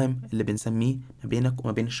الكواليتي تايم اللي بنسميه ما بينك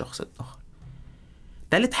وما بين الشخص الآخر.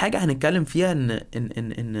 تالت حاجة هنتكلم فيها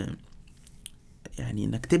ان يعني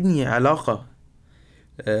انك تبني علاقة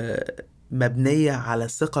مبنية على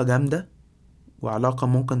ثقة جامدة، وعلاقة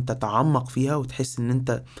ممكن تتعمق فيها وتحس ان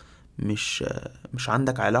انت مش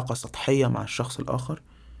عندك علاقة سطحية مع الشخص الآخر.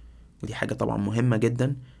 ودي حاجة طبعا مهمة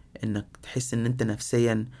جدا، انك تحس ان انت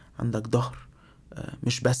نفسيا عندك ظهر،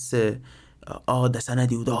 مش بس ده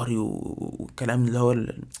سندي وظهري والكلام اللي هو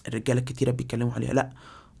الرجالة الكتيرة بيتكلموا عليها. لا،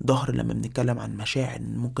 ظهر لما بنتكلم عن مشاعر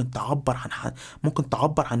ممكن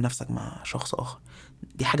تعبر عن نفسك مع شخص آخر،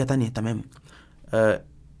 دي حاجة تانية تماما.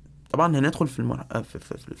 طبعا هندخل في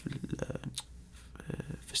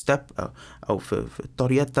ستيب او في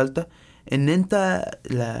الطريقة الثالثة، ان انت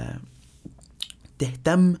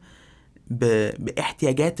تهتم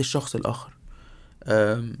باحتياجات الشخص الاخر.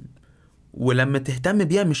 ولما تهتم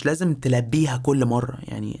بيها مش لازم تلبيها كل مرة.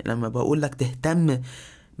 يعني لما بقول لك تهتم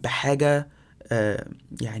بحاجة،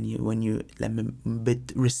 يعني لما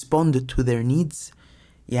respond to their needs،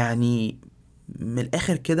 يعني من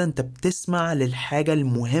الاخر كده انت بتسمع للحاجة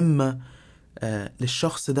المهمة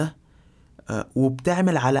للشخص ده،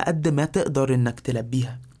 وبتعمل على قد ما تقدر انك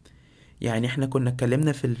تلبيها. يعني احنا كنا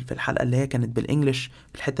اتكلمنا في الحلقة اللي هي كانت بالانجلش،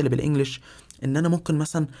 في الحتة اللي بالانجلش، ان انا ممكن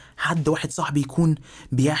مثلا واحد صاحبي يكون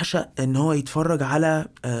بيعشق ان هو يتفرج على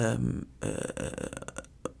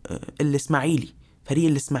الاسماعيلي، فريق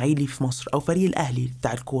الاسماعيلي في مصر، او فريق الاهلي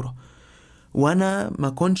بتاع الكورة، وانا ما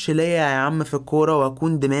كنش ليا يا عم في الكورة،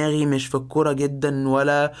 واكون دماغي مش في الكورة جدا،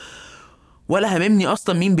 ولا هممني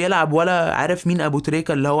اصلا مين بيلعب، ولا عارف مين ابو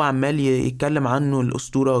تريكة اللي هو عمال يتكلم عنه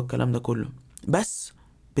الاسطورة والكلام ده كله. بس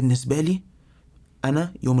بالنسبة لي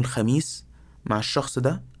انا يوم الخميس مع الشخص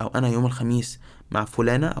ده، او انا يوم الخميس مع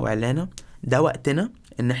فلانة او علانة، ده وقتنا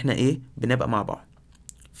ان احنا بنبقى مع بعض.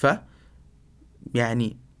 ف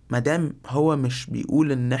يعني مادام هو مش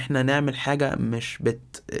بيقول ان احنا نعمل حاجة مش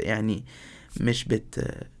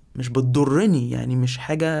بتضرني، يعني مش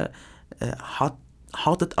حاجة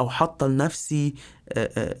حاطط او حاطه لنفسي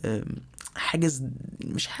حاجز،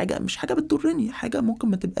 مش حاجه بتضرني، حاجه ممكن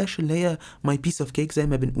ما تبقاش اللي هي my piece of cake زي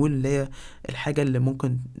ما بنقول، اللي هي الحاجه اللي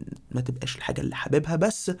ممكن ما تبقاش الحاجه اللي حاببها،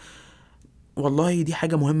 بس والله دي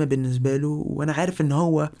حاجه مهمه بالنسبه له، وانا عارف ان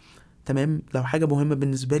هو تمام. لو حاجه مهمه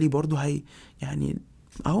بالنسبه لي برضو يعني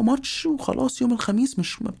اهو ماتش وخلاص يوم الخميس،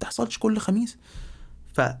 مش ما بتحصلش كل خميس.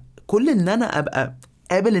 فكل ان انا ابقى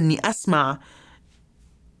قابل اني اسمع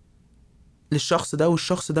للشخص ده،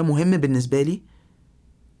 والشخص ده مهم بالنسبة لي،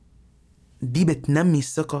 دي بتنمي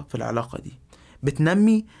الثقة في العلاقة دي،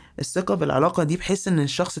 بتنمي الثقة في العلاقة دي، بحيث ان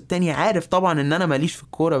الشخص التاني عارف طبعا ان انا ماليش في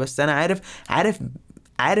الكورة، بس انا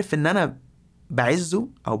عارف ان انا بعزه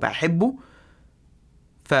او بحبه.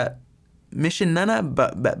 فمش ان انا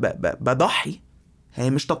بضحي، هي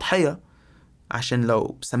مش تضحية، عشان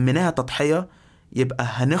لو سميناها تضحية يبقى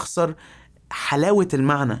هنخسر حلاوة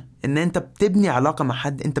المعنى. ان انت بتبني علاقة مع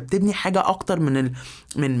حد، انت بتبني حاجة اكتر من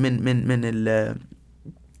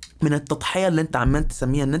التضحية اللي انت عمال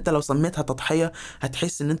تسميها. ان انت لو سميتها تضحية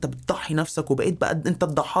هتحس ان انت بتضحي نفسك وبقيت بقى انت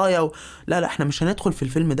الضحايا لا احنا مش هندخل في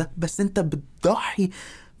الفيلم ده، بس انت بتضحي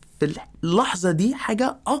في اللحظة دي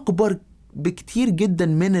حاجة اكبر بكتير جدا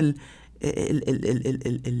من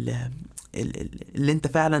اللي انت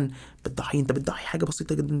فعلا بتضحي. انت بتضحي حاجة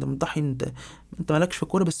بسيطة جدا، انت بتضحي انت مالكش في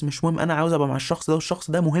الكورة، بس مش مهم، انا عاوز ابقى مع الشخص ده،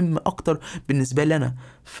 والشخص ده مهم اكتر بالنسبة لي انا.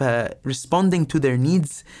 responding to their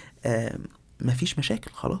needs، مفيش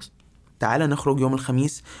مشاكل خلاص. تعالى نخرج يوم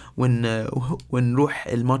الخميس ونروح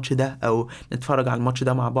الماتش ده، او نتفرج على الماتش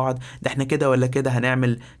ده مع بعض، ده احنا كده ولا كده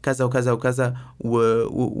هنعمل كذا وكذا وكذا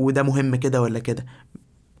وده مهم كده ولا كده،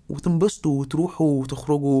 وتنبسطوا وتروحوا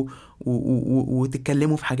وتخرجوا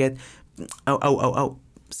وتتكلموا في حاجات، او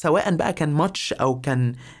سواء بقى كان ماتش او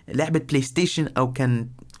كان لعبة بلاي ستيشن او كان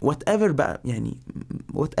whatever بقى، يعني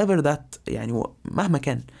whatever that، يعني مهما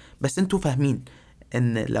كان. بس انتوا فاهمين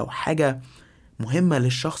ان لو حاجة مهمة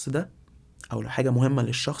للشخص ده، او لو حاجة مهمة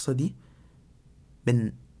للشخصة دي،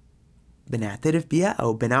 بنعترف بيها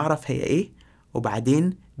او بنعرف هي ايه،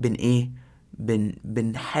 وبعدين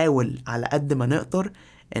بنحاول على قد ما نقدر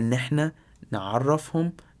ان احنا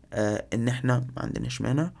نعرفهم ان احنا ما عندناش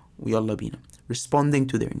مانع ويلا بينا responding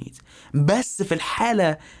to their needs. بس في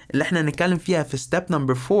الحالة اللي احنا نتكلم فيها في step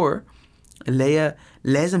number 4 اللي هي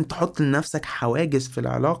لازم تحط لنفسك حواجز في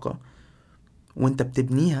العلاقة وانت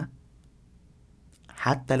بتبنيها،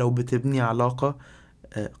 حتى لو بتبني علاقة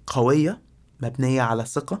قوية مبنية على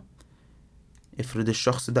ثقة. افرض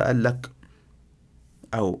الشخص ده قالك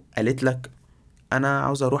او قالت لك انا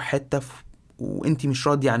عاوز اروح حتة وانتي مش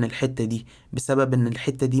راضي عن الحتة دي بسبب ان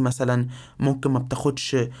الحتة دي مثلا ممكن ما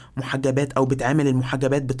بتاخدش محجبات او بتعامل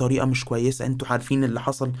المحجبات بطريقة مش كويسة. انتوا عارفين اللي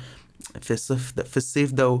حصل في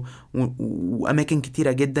الصيف ده واماكن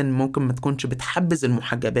كتيرة جدا ممكن ما تكونش بتحبذ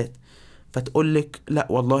المحجبات، فتقولك لا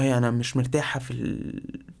والله انا مش مرتاحة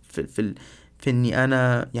في اني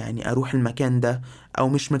انا يعني اروح المكان ده، او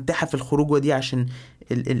مش مرتاحة في الخروجة دي عشان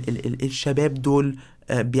الشباب دول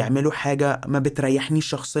بيعملوا حاجة ما بتريحنيش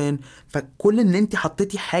شخصيا. فكل ان انت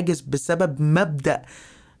حطيتي حاجز بسبب مبدأ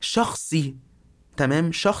شخصي،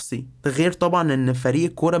 تمام، شخصي، غير طبعا ان فريق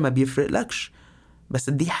الكورة ما بيفرقلكش، بس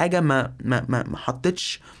دي حاجة ما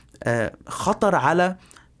حطيتش خطر على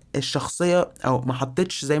الشخصية، او ما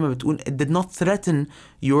حطيتش زي ما بتقول it did not threaten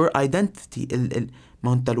your identity.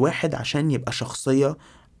 ما انت الواحد عشان يبقى شخصية،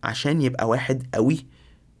 عشان يبقى واحد قوي،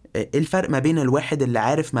 ايه الفرق ما بين الواحد اللي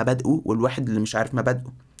عارف مبادئه والواحد اللي مش عارف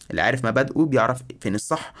مبادئه؟ اللي عارف مبادئه بيعرف فين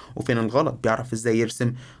الصح وفين الغلط، بيعرف ازاي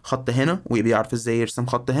يرسم خط هنا وبيعرف ازاي يرسم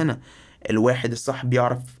خط هنا. الواحد الصح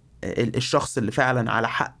بيعرف، الشخص اللي فعلا على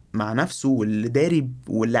حق مع نفسه واللي داري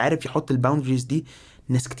واللي عارف يحط الباوندريز دي،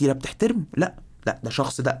 ناس كتيرة بتحترمه. لا ده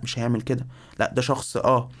شخص ده مش هيعمل كده، لا ده شخص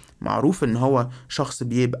معروف ان هو شخص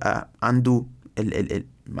بيبقى عنده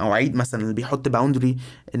المواعيد مثلا، اللي بيحط باوندري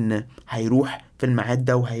ان هيروح في الميعاد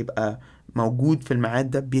ده وهيبقى موجود في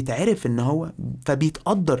الميعاد ده، بيتعرف ان هو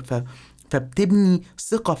فبيتقدر فبتبني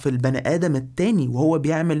ثقة في البني آدم التاني وهو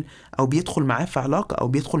بيعمل أو بيدخل معاه في علاقة أو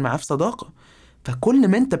بيدخل معاه في صداقة. فكل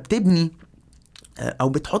ما أنت بتبني أو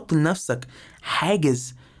بتحط لنفسك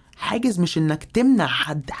حاجز مش إنك تمنع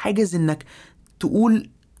حد، حاجز إنك تقول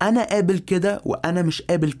أنا قابل كده وأنا مش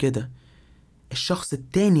قابل كده. الشخص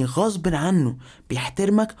التاني غصب عنه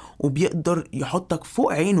بيحترمك وبيقدر يحطك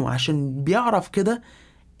فوق عينه عشان بيعرف كده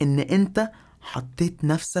ان انت حطيت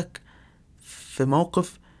نفسك في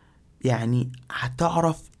موقف، يعني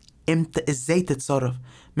هتعرف امتى ازاي تتصرف.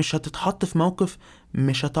 مش هتتحط في موقف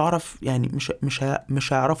مش هتعرف، يعني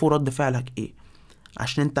مش هيعرفوا رد فعلك ايه،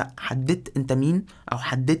 عشان انت حددت انت مين، او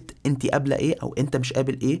حددت انت قابلة ايه او انت مش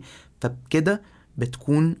قابل ايه. فبكده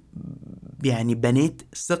بتكون يعني بنيت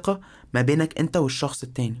ثقة ما بينك انت والشخص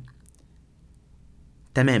التاني.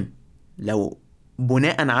 تمام. لو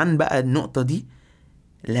بناء عن بقى النقطة دي،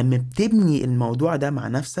 لما بتبني الموضوع ده مع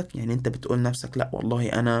نفسك، يعني انت بتقول نفسك لا والله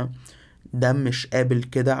انا ده مش قابل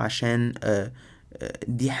كده عشان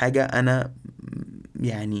دي حاجة انا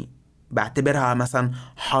يعني بعتبرها مثلا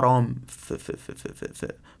حرام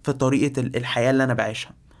في طريقة الحياة اللي انا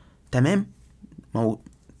بعيشها. تمام.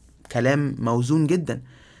 كلام موزون جدا.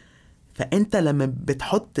 فانت لما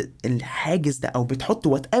بتحط الحاجز ده او بتحط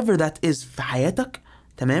whatever that is في حياتك،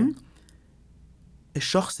 تمام،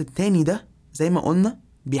 الشخص التاني ده زي ما قلنا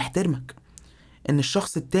بيحترمك. ان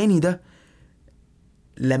الشخص التاني ده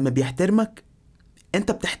لما بيحترمك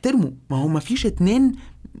انت بتحترمه. ما هو مفيش اتنين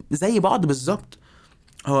زي بعض بالظبط.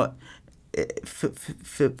 هو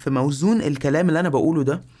في موزون الكلام اللي انا بقوله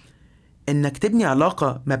ده، انك تبني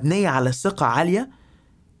علاقة مبنية على ثقة عالية،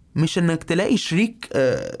 مش انك تلاقي شريك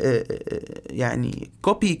يعني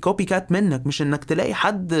كوبي كات منك، مش انك تلاقي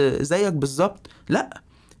حد زيك بالظبط، لا،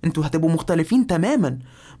 انتوا هتبقوا مختلفين تماما.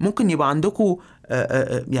 ممكن يبقى عندكوا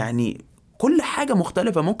يعني كل حاجة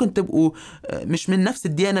مختلفة، ممكن تبقوا مش من نفس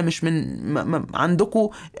الديانة، مش من عندكوا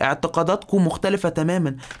اعتقاداتكم مختلفة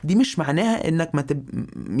تماما. دي مش معناها انك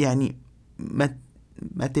يعني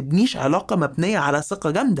ما تبنيش علاقة مبنية على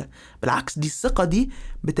ثقة جامدة. بالعكس، دي الثقة دي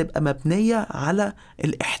بتبقى مبنية على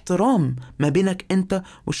الاحترام ما بينك انت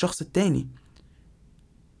والشخص التاني.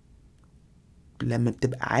 لما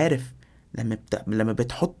بتبقى عارف، لما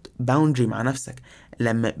بتحط باوندري مع نفسك،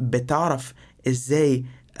 لما بتعرف ازاي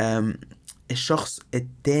الشخص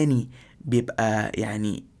التاني بيبقى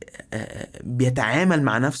يعني بيتعامل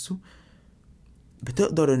مع نفسه،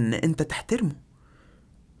 بتقدر ان انت تحترمه.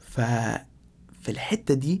 في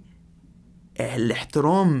الحتة دي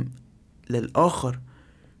الاحترام للآخر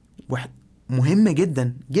مهم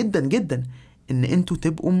جدا جدا جدا، ان انتوا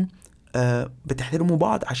تبقوا بتحترموا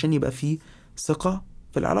بعض عشان يبقى فيه ثقة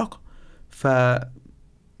في العلاقة.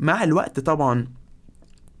 فمع الوقت طبعا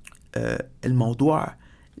الموضوع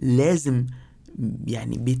لازم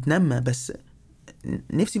يعني بيتنمى، بس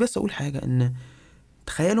نفسي بس اقول حاجة، ان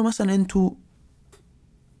تخيلوا مثلا انتوا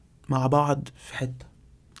مع بعض في حتة،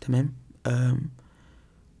 تمام؟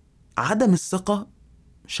 عدم الثقة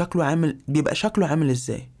بيبقى شكله عامل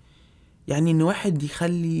ازاي؟ يعني ان واحد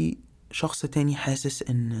يخلي شخص تاني حاسس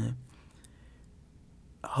ان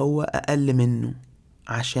هو اقل منه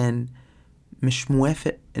عشان مش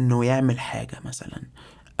موافق انه يعمل حاجة مثلا،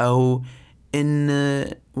 او ان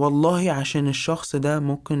والله عشان الشخص ده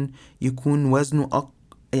ممكن يكون وزنه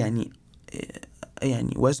يعني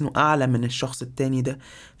يعني وزنه اعلى من الشخص التاني ده،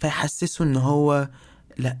 فيحسسه ان هو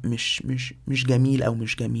لا، مش جميل او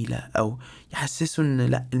مش جميلة، او يحسسه ان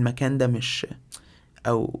لا المكان ده مش،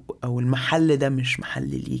 او المحل ده مش محل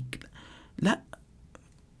ليك. لا،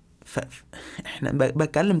 احنا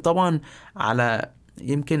بتكلم طبعا على،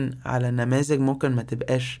 يمكن على نماذج ممكن ما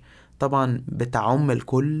تبقاش طبعا بتعم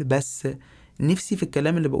الكل، بس نفسي في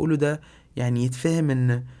الكلام اللي بقوله ده يعني يتفهم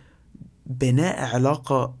ان بناء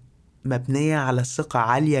علاقة مبنية على ثقة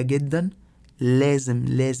عالية جدا لازم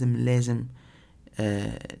لازم لازم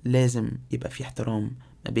لازم يبقى في احترام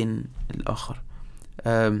ما بين الآخر.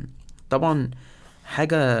 طبعا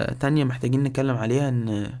حاجة تانية محتاجين نتكلم عليها،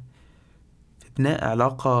 ان في بناء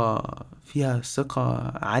علاقة فيها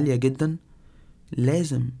ثقة عالية جدا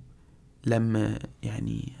لازم لما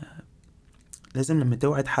يعني لازم لما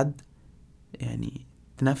توعد حد يعني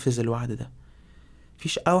تنفذ الوعد ده.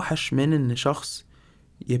 مفيش اوحش من ان شخص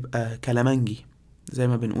يبقى كلامنجي زي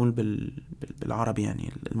ما بنقول بالعربي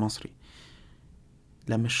يعني المصري،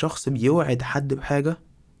 لما الشخص بيوعد حد بحاجة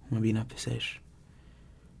وما بينفذهاش.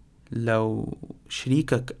 لو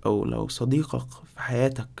شريكك او لو صديقك في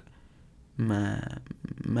حياتك ما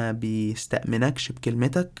ما بيستأمنكش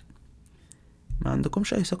بكلمتك، ما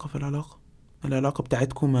عندكمش اي ثقة في العلاقة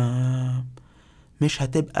بتاعتكم مش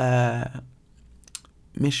هتبقى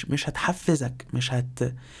مش هتحفزك،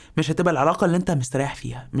 مش هتبقى العلاقة اللي انت مستريح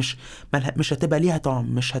فيها، مش هتبقى ليها طعم،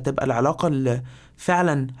 مش هتبقى العلاقة اللي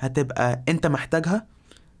فعلا هتبقى انت محتاجها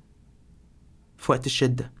في وقت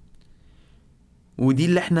الشدة. ودي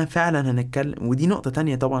اللي احنا فعلا هنتكلم، ودي نقطة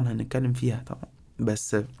تانية طبعا هنتكلم فيها طبعا.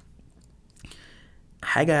 بس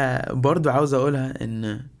حاجة برضو عاوز اقولها،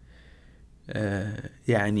 ان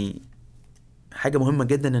يعني حاجة مهمة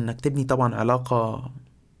جدا انك تبني طبعا علاقة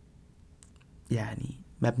يعني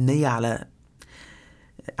مبنية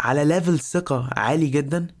على ليفل ثقة عالي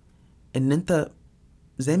جدا، ان انت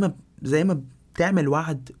زي ما بتعمل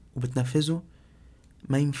وعد وبتنفذه.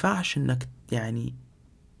 ما ينفعش انك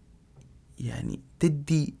يعني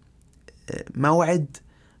تدي موعد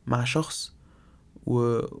مع شخص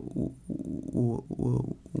وما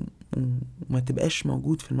تبقاش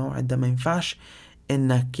موجود في الموعد ده. ما ينفعش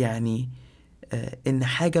انك يعني ان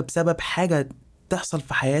حاجة بسبب حاجة تحصل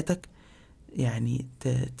في حياتك يعني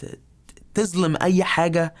تظلم اي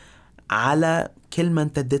حاجة على كلمة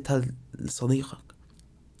انت اديتها لصديقك.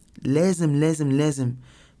 لازم لازم لازم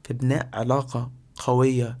في بناء علاقة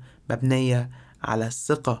قوية مبنية على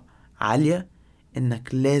الثقة عالية،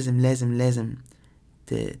 انك لازم لازم لازم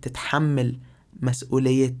تتحمل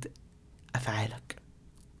مسؤولية افعالك.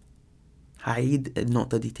 هعيد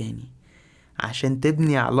النقطة دي تاني، عشان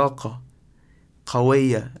تبني علاقة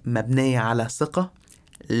قوية مبنية على ثقة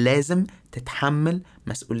لازم تتحمل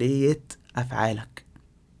مسؤولية افعالك.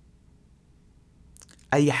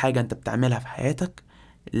 اي حاجة انت بتعملها في حياتك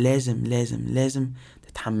لازم لازم لازم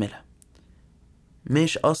تتحملها.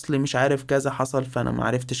 مش اصل مش عارف كذا حصل فانا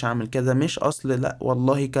معرفتش اعمل كذا، مش اصل لا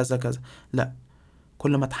والله كذا كذا، لا.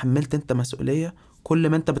 كل ما تحملت انت مسؤولية، كل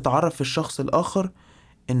ما انت بتعرف الشخص الاخر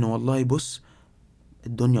انه والله بص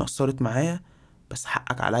الدنيا اثرت معايا بس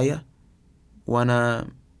حقك عليا، وانا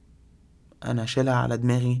شيلها على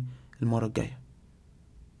دماغي المرة الجاية.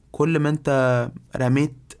 كل ما انت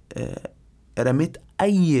رميت رميت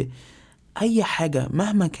اي حاجة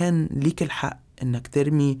مهما كان ليك الحق انك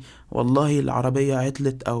ترمي، والله العربية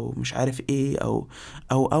عطلت او مش عارف ايه او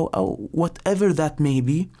whatever that may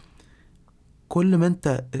be. كل ما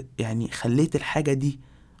انت يعني خليت الحاجة دي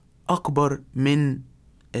اكبر من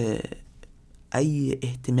اي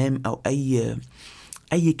اهتمام او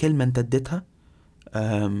اي كلمة انت اديتها،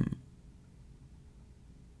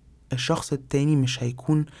 الشخص التاني مش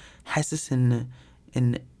هيكون حاسس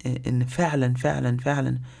ان فعلا فعلا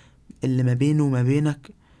فعلا اللي ما بينه وما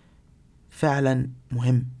بينك فعلا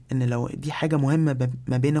مهم. ان لو دي حاجة مهمة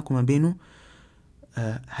ما بينك وما بينه،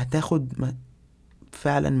 هتاخد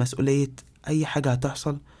فعلا مسؤولية اي حاجة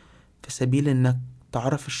هتحصل في سبيل انك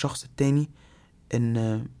تعرف الشخص التاني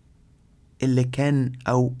ان اللي كان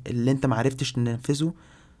او اللي انت معرفتش تنفذه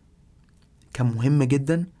كان مهم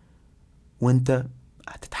جدا، وانت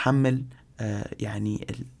هتتحمل يعني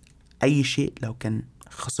اي شيء لو كان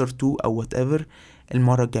خسرته او whatever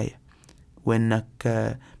المرة الجاية،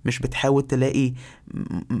 وانك مش بتحاول تلاقي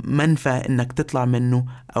منفى انك تطلع منه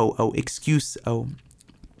او excuse، او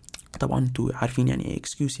طبعا انتوا عارفين يعني ايه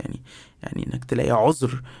excuse، يعني انك تلاقي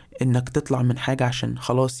عذر انك تطلع من حاجة عشان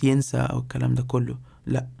خلاص ينسى او الكلام ده كله.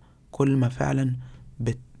 لا، كل ما فعلا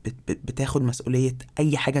بتاخد مسؤولية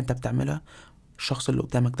اي حاجة انت بتعملها، الشخص اللي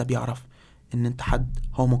قدامك ده بيعرف ان انت حد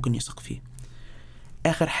هو ممكن يثق فيه.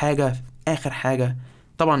 اخر حاجة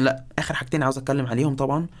طبعا، لا اخر حاجتين عاوز اتكلم عليهم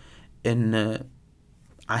طبعا، ان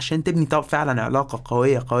عشان تبني فعلا علاقة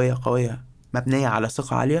قوية مبنية على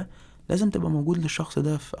ثقة عالية، لازم تبقى موجود للشخص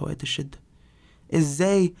ده في اوقات الشدة.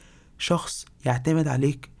 ازاي شخص يعتمد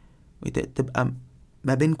عليك وتبقى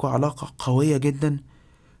ما بينكوا علاقة قوية جدا،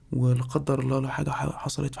 ولا قدر الله لو حاجة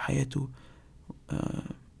حصلت في حياته،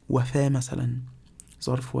 وفاة مثلا،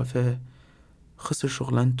 ظرف وفاة، خسر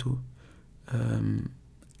شغلانته،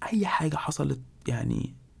 اي حاجة حصلت،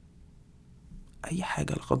 يعني اي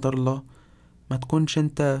حاجة لا قدر الله، ما تكونش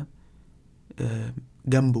انت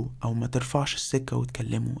جنبه، او ما ترفعش السكة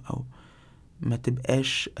وتكلمه، او ما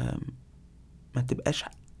تبقاش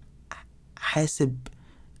حاسب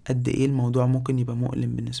قد ايه الموضوع ممكن يبقى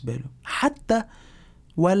مؤلم بالنسبة له، حتى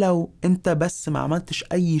ولو انت بس ما عملتش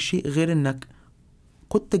اي شيء غير انك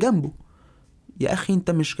كنت جنبه. يا اخي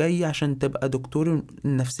انت مش جاي عشان تبقى دكتور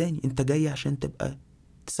نفساني، انت جاي عشان تبقى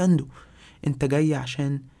تسنده، انت جاي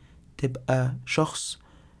عشان تبقى شخص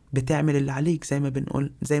بتعمل اللي عليك، زي ما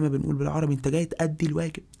بنقول بالعربي، انت جاي تأدي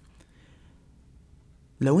الواجب.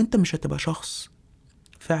 لو انت مش هتبقى شخص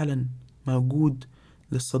فعلا موجود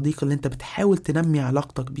للصديق اللي انت بتحاول تنمي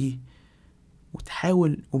علاقتك بيه،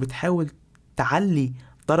 وبتحاول تعلي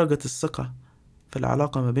درجة الثقة في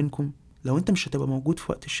العلاقة ما بينكم، لو انت مش هتبقى موجود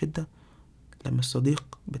في وقت الشدة، لما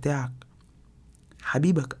الصديق بتاعك،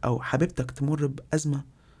 حبيبك او حبيبتك تمر بأزمة،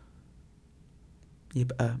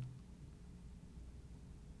 يبقى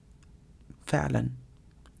فعلا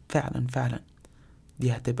فعلا فعلا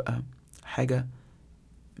دي هتبقى حاجة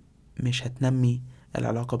مش هتنمي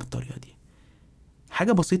العلاقة بالطريقة دي.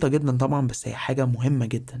 حاجة بسيطة جدا طبعا، بس هي حاجة مهمة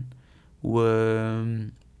جدا،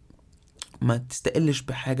 وما تستقلش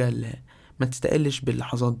ما تستقلش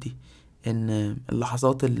باللحظات دي، ان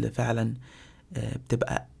اللحظات اللي فعلا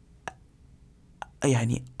بتبقى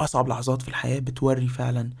يعني اصعب لحظات في الحياة، بتوري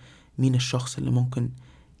فعلا مين الشخص اللي ممكن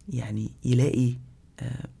يعني يلاقي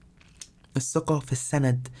الثقة في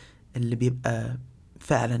السند اللي بيبقى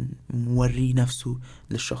فعلا موري نفسه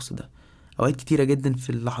للشخص ده. اوقات كتيرة جدا في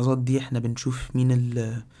اللحظات دي احنا بنشوف مين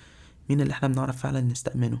اللي احنا بنعرف فعلا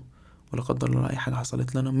نستأمنه، ولا قدر الله اي حاجة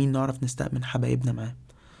حصلت لنا، مين نعرف نستأمن حبايبنا معاه.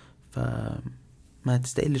 فما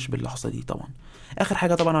تستقلش باللحظة دي طبعا. اخر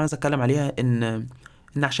حاجة طبعا عايز اتكلم عليها، ان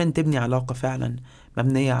عشان تبني علاقة فعلا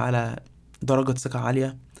مبنية على درجة ثقة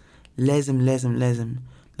عالية، لازم لازم لازم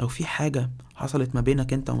لو في حاجة حصلت ما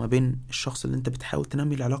بينك انت وما بين الشخص اللي انت بتحاول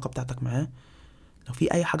تنمي العلاقة بتاعتك معاه، لو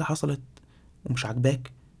في اي حاجة حصلت ومش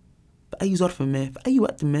عاجباك في اي ظرف ما في اي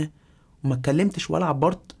وقت ما، وما اتكلمتش ولا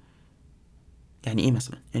عبرت، يعني ايه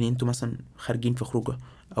مثلا؟ يعني انتوا مثلا خارجين في خروجه،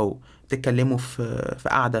 او بتتكلموا في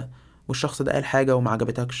قعدة، والشخص ده قال حاجة وما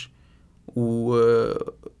عجبتكش، وما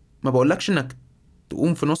بقولكش انك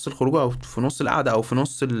تقوم في نص الخروجه، او في نص القعده، او في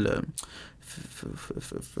نص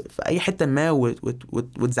في اي حته ما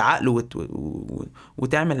وتزعق له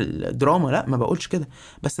وتعمل دراما، لا ما بقولش كده.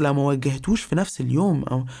 بس لو ما واجهتوش في نفس اليوم،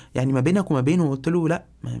 او يعني ما بينك وما بينه قلت له لا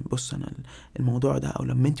بص انا الموضوع ده، او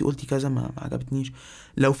لما انتي قلتي كذا ما عجبتنيش،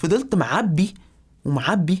 لو فضلت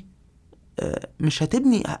معبي مش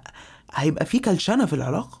هتبني، هيبقى في كلشنة في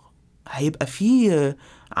العلاقة، هيبقى في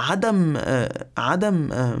عدم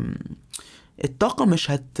الطاقة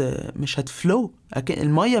مش هتفلو،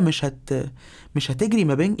 المية مش هتجري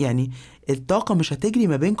ما بين، يعني الطاقة مش هتجري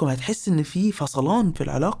ما بينكم، هتحس ان في فصلان في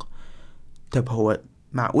العلاقة. طب هو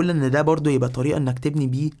معقول ان ده برضو يبقى طريقة انك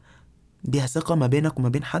تبني بيها ثقة ما بينك وما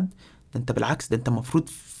بين حد؟ ده انت بالعكس، ده انت المفروض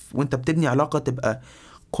وانت بتبني علاقة تبقى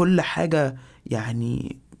كل حاجة،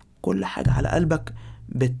 يعني كل حاجة على قلبك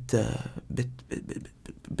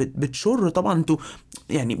بتشر. طبعا انتوا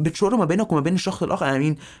يعني بتشر ما بينك وما بين الشخص الاخر،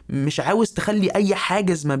 يعني مش عاوز تخلي اي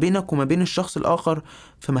حاجز ما بينك وما بين الشخص الاخر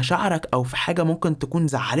في مشاعرك، او في حاجة ممكن تكون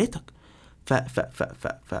زعلتك. ف ف ف ف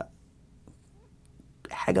ف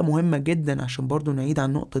حاجة مهمة جدا عشان برضو نعيد على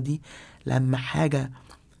النقطة دي، لما حاجة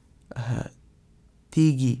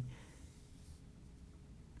تيجي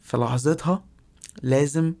في لحظتها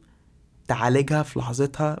لازم تعالجها في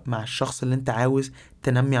لحظتها مع الشخص اللي انت عاوز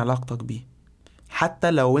تنمي علاقتك بيه،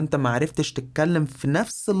 حتى لو انت معرفتش تتكلم في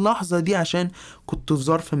نفس اللحظة دي عشان كنت في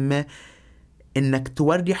ظرف ما، انك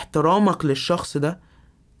توري احترامك للشخص ده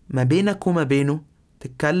ما بينك وما بينه،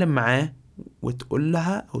 تتكلم معاه وتقول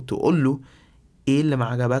لها او تقول له ايه اللي ما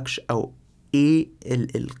عجبكش، او ايه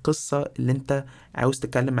القصة اللي انت عاوز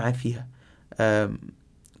تتكلم معاه فيها.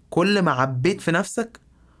 كل ما عبيت في نفسك،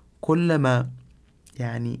 كل ما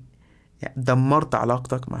يعني دمرت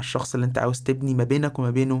علاقتك مع الشخص اللي انت عاوز تبني ما بينك وما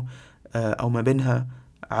بينه، او ما بينها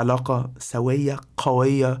علاقة سوية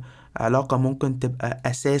قوية، علاقة ممكن تبقى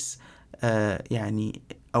اساس، يعني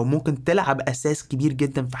او ممكن تلعب اساس كبير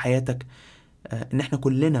جدا في حياتك. ان احنا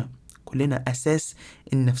كلنا اساس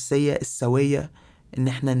النفسية السوية، ان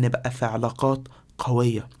احنا نبقى في علاقات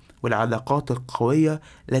قوية. والعلاقات القوية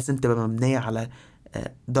لازم تبقى مبنية على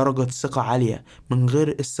درجة ثقة عالية. من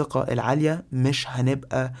غير الثقة العالية مش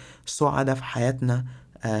هنبقى سعداء في حياتنا،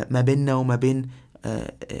 ما بيننا وما بين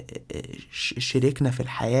شريكنا في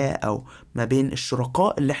الحياة، او ما بين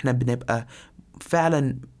الشركاء اللي احنا بنبقى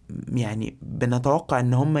فعلا يعني بنتوقع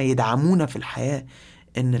ان هم يدعمونا في الحياة.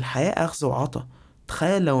 ان الحياة اخذ وعطا.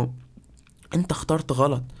 تخيل لو انت اخترت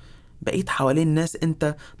غلط، بقيت حوالين ناس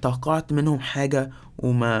انت توقعت منهم حاجة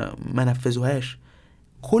وما نفذوهاش.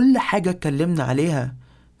 كل حاجة اتكلمنا عليها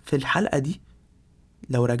في الحلقة دي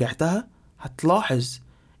لو راجعتها هتلاحظ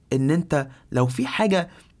ان انت لو في حاجة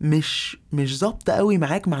مش ظابطة قوي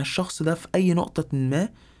معاك مع الشخص ده في اي نقطة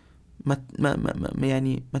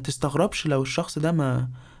يعني ما تستغربش لو الشخص ده ما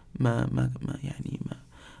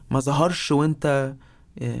ظهرش وانت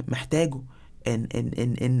محتاجه.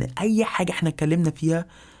 ان اي حاجة احنا اتكلمنا فيها،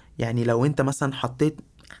 يعني لو انت مثلا حطيت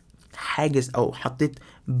حاجز او حطيت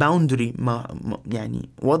باوندري يعني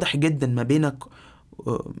واضح جدا ما بينك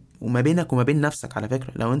وما بين نفسك. على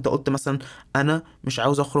فكرة لو انت قلت مثلا انا مش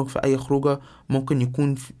عاوز اخرج في اي خروجة ممكن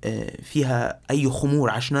يكون فيها اي خمور،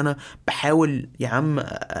 عشان انا بحاول يا عم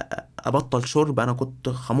ابطل شرب، انا كنت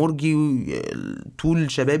خمورجي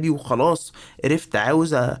طول شبابي وخلاص عرفت،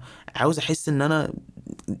 عاوز احس ان انا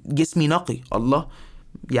جسمي نقي. الله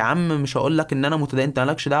يا عم، مش هقولك ان انا متدين، انت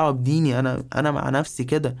مالكش دعوة بديني، انا مع نفسي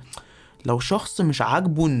كده. لو شخص مش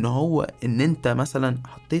عاجبه ان انت مثلا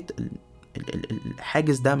حطيت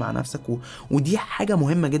الحاجز ده مع نفسك، ودي حاجة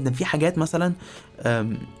مهمة جدا. في حاجات مثلا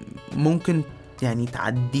ممكن يعني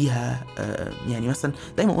تعديها، يعني مثلا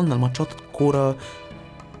دايما قلنا الماتشات الكورة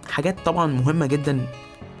حاجات طبعا مهمة جدا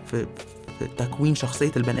في تكوين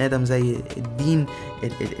شخصية البني آدم، زي الدين،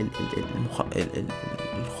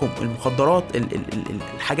 المخدرات،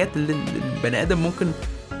 الحاجات اللي البني آدم ممكن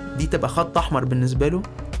دي تبقى خط أحمر بالنسبة له.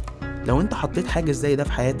 لو انت حطيت حاجة زي ده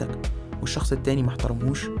في حياتك والشخص التاني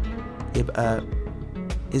محترمهوش، يبقى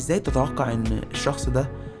ازاي تتوقع ان الشخص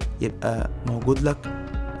ده يبقى موجود لك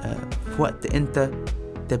في وقت انت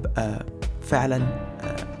تبقى فعلا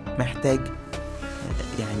محتاج،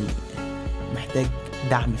 يعني محتاج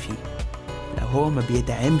دعم فيه؟ لو هو ما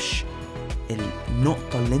بيدعمش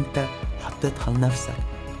النقطة اللي انت حطيتها لنفسك،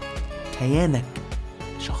 كيانك،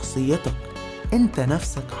 شخصيتك، انت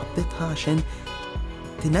نفسك حطيتها عشان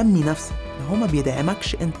تنمي نفسك، لو هو ما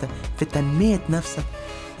بيدعمكش انت في تنمية نفسك،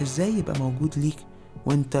 ازاي يبقى موجود ليك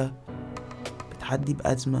وانت بتعدي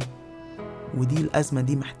بأزمة؟ ودي الأزمة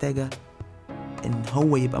دي محتاجة ان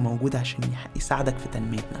هو يبقى موجود عشان يساعدك في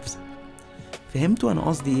تنمية نفسك. فهمتوا انا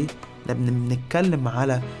قصدي ايه؟ ده بنتكلم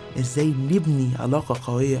على ازاي نبني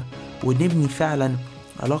علاقة قوية، ونبني فعلا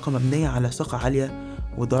علاقة مبنية على ثقة عالية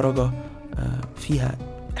ودرجة فيها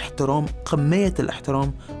احترام، قمية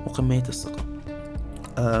الاحترام وقمية الثقة.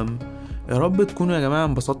 يا رب تكونوا يا جماعة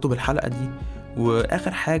انبسطتوا بالحلقة دي.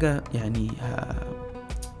 واخر حاجة يعني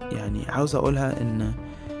عاوز اقولها، ان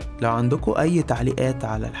لو عندكم اي تعليقات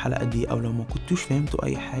على الحلقة دي، او لو ما كنتوش فهمتوا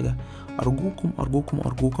اي حاجة،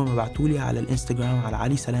 ارجوكم ابعتولي على الانستجرام على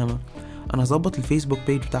علي سلامة. انا ظبط الفيسبوك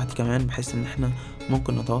بيج بتاعتي كمان بحيث ان احنا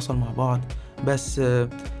ممكن نتواصل مع بعض. بس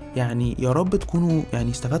يعني يا رب تكونوا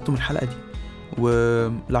يعني استفدتوا من الحلقة دي،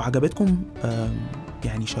 ولو عجبتكم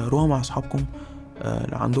يعني شيروها مع اصحابكم.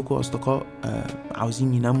 لو عندكم اصدقاء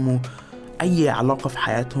عاوزين ينموا اي علاقة في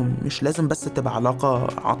حياتهم، مش لازم بس تبقى علاقة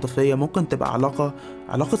عاطفية، ممكن تبقى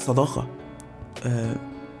علاقة صداقة.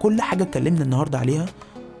 كل حاجة اتكلمنا النهاردة عليها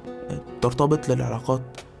ترتبط للعلاقات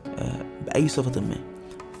بأي صفة ما.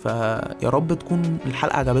 فيا رب تكون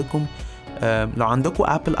الحلقة عجبتكم. لو عندكم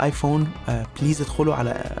ابل ايفون بليز ادخلوا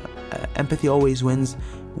على empathy always wins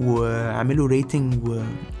وعملوا ريتنج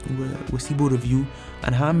وسيبوا ريفيو.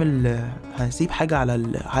 انا هسيب حاجة على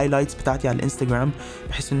الهايلايتس بتاعتي على الانستجرام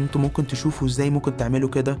بحيث ان انتوا ممكن تشوفوا ازاي ممكن تعملوا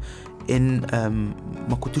كده ان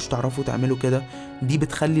ما كنتوش تعرفوا تعملوا كده. دي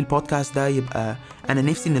بتخلي البودكاست ده يبقى، انا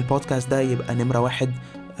نفسي ان البودكاست ده يبقى نمرة 1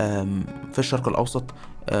 في الشرق الاوسط،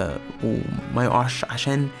 وما يقعش،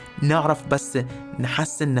 عشان نعرف بس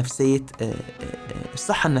نحسن نفسية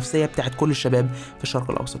الصحة النفسية بتاعت كل الشباب في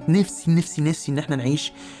الشرق الاوسط. نفسي ان احنا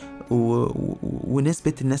نعيش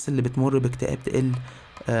ونسبة الناس اللي بتمر باكتئاب تقل.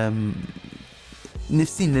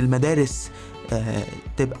 نفسي ان المدارس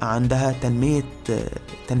تبقى عندها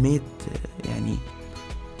تنمية يعني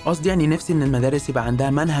قصدي يعني نفسي ان المدارس يبقى عندها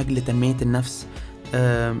منهج لتنمية النفس،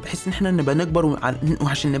 بحيث ان احنا نبقى نكبر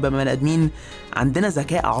وعشان نبقى بني ادمين عندنا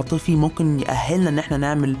ذكاء عاطفي ممكن يأهلنا ان احنا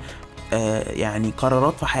نعمل يعني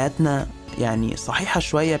قرارات في حياتنا يعني صحيحة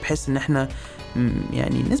شوية، بحيث ان احنا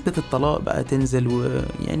يعني نسبة الطلاق بقى تنزل،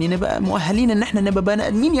 ويعني نبقى مؤهلين ان احنا نبقى بني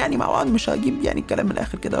ادمين يعني مع بعض. مش هجيب يعني الكلام من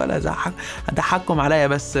الاخر كده ولا هضحككم عليا،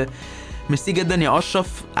 بس ميرسي جدا يا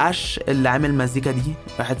اشرف اش اللي عامل مزيكا دي،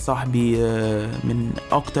 واحد صاحبي من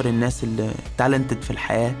اكتر الناس اللي تالنتد في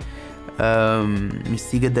الحياة.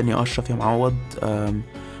 ميرسي جدا يا اشرف يا معوض.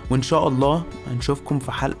 وان شاء الله هنشوفكم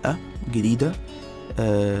في حلقة جديدة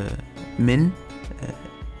من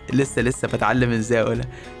لسه بتعلم ازاي اقولها،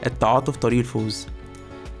 التعاطف طريق الفوز.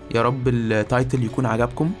 يا رب التايتل يكون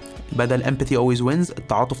عجبكم، بدل empathy always wins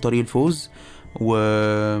التعاطف طريق الفوز.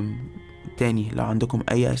 تاني لو عندكم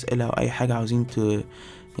اي اسئله او اي حاجه عاوزين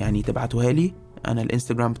يعني تبعتوها لي، انا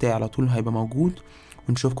الانستجرام بتاعي على طول هيبقى موجود.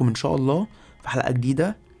 ونشوفكم ان شاء الله في حلقه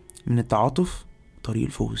جديده من التعاطف طريق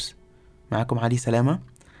الفوز. معاكم علي سلامه،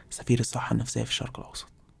 سفير الصحه النفسيه في الشرق الاوسط.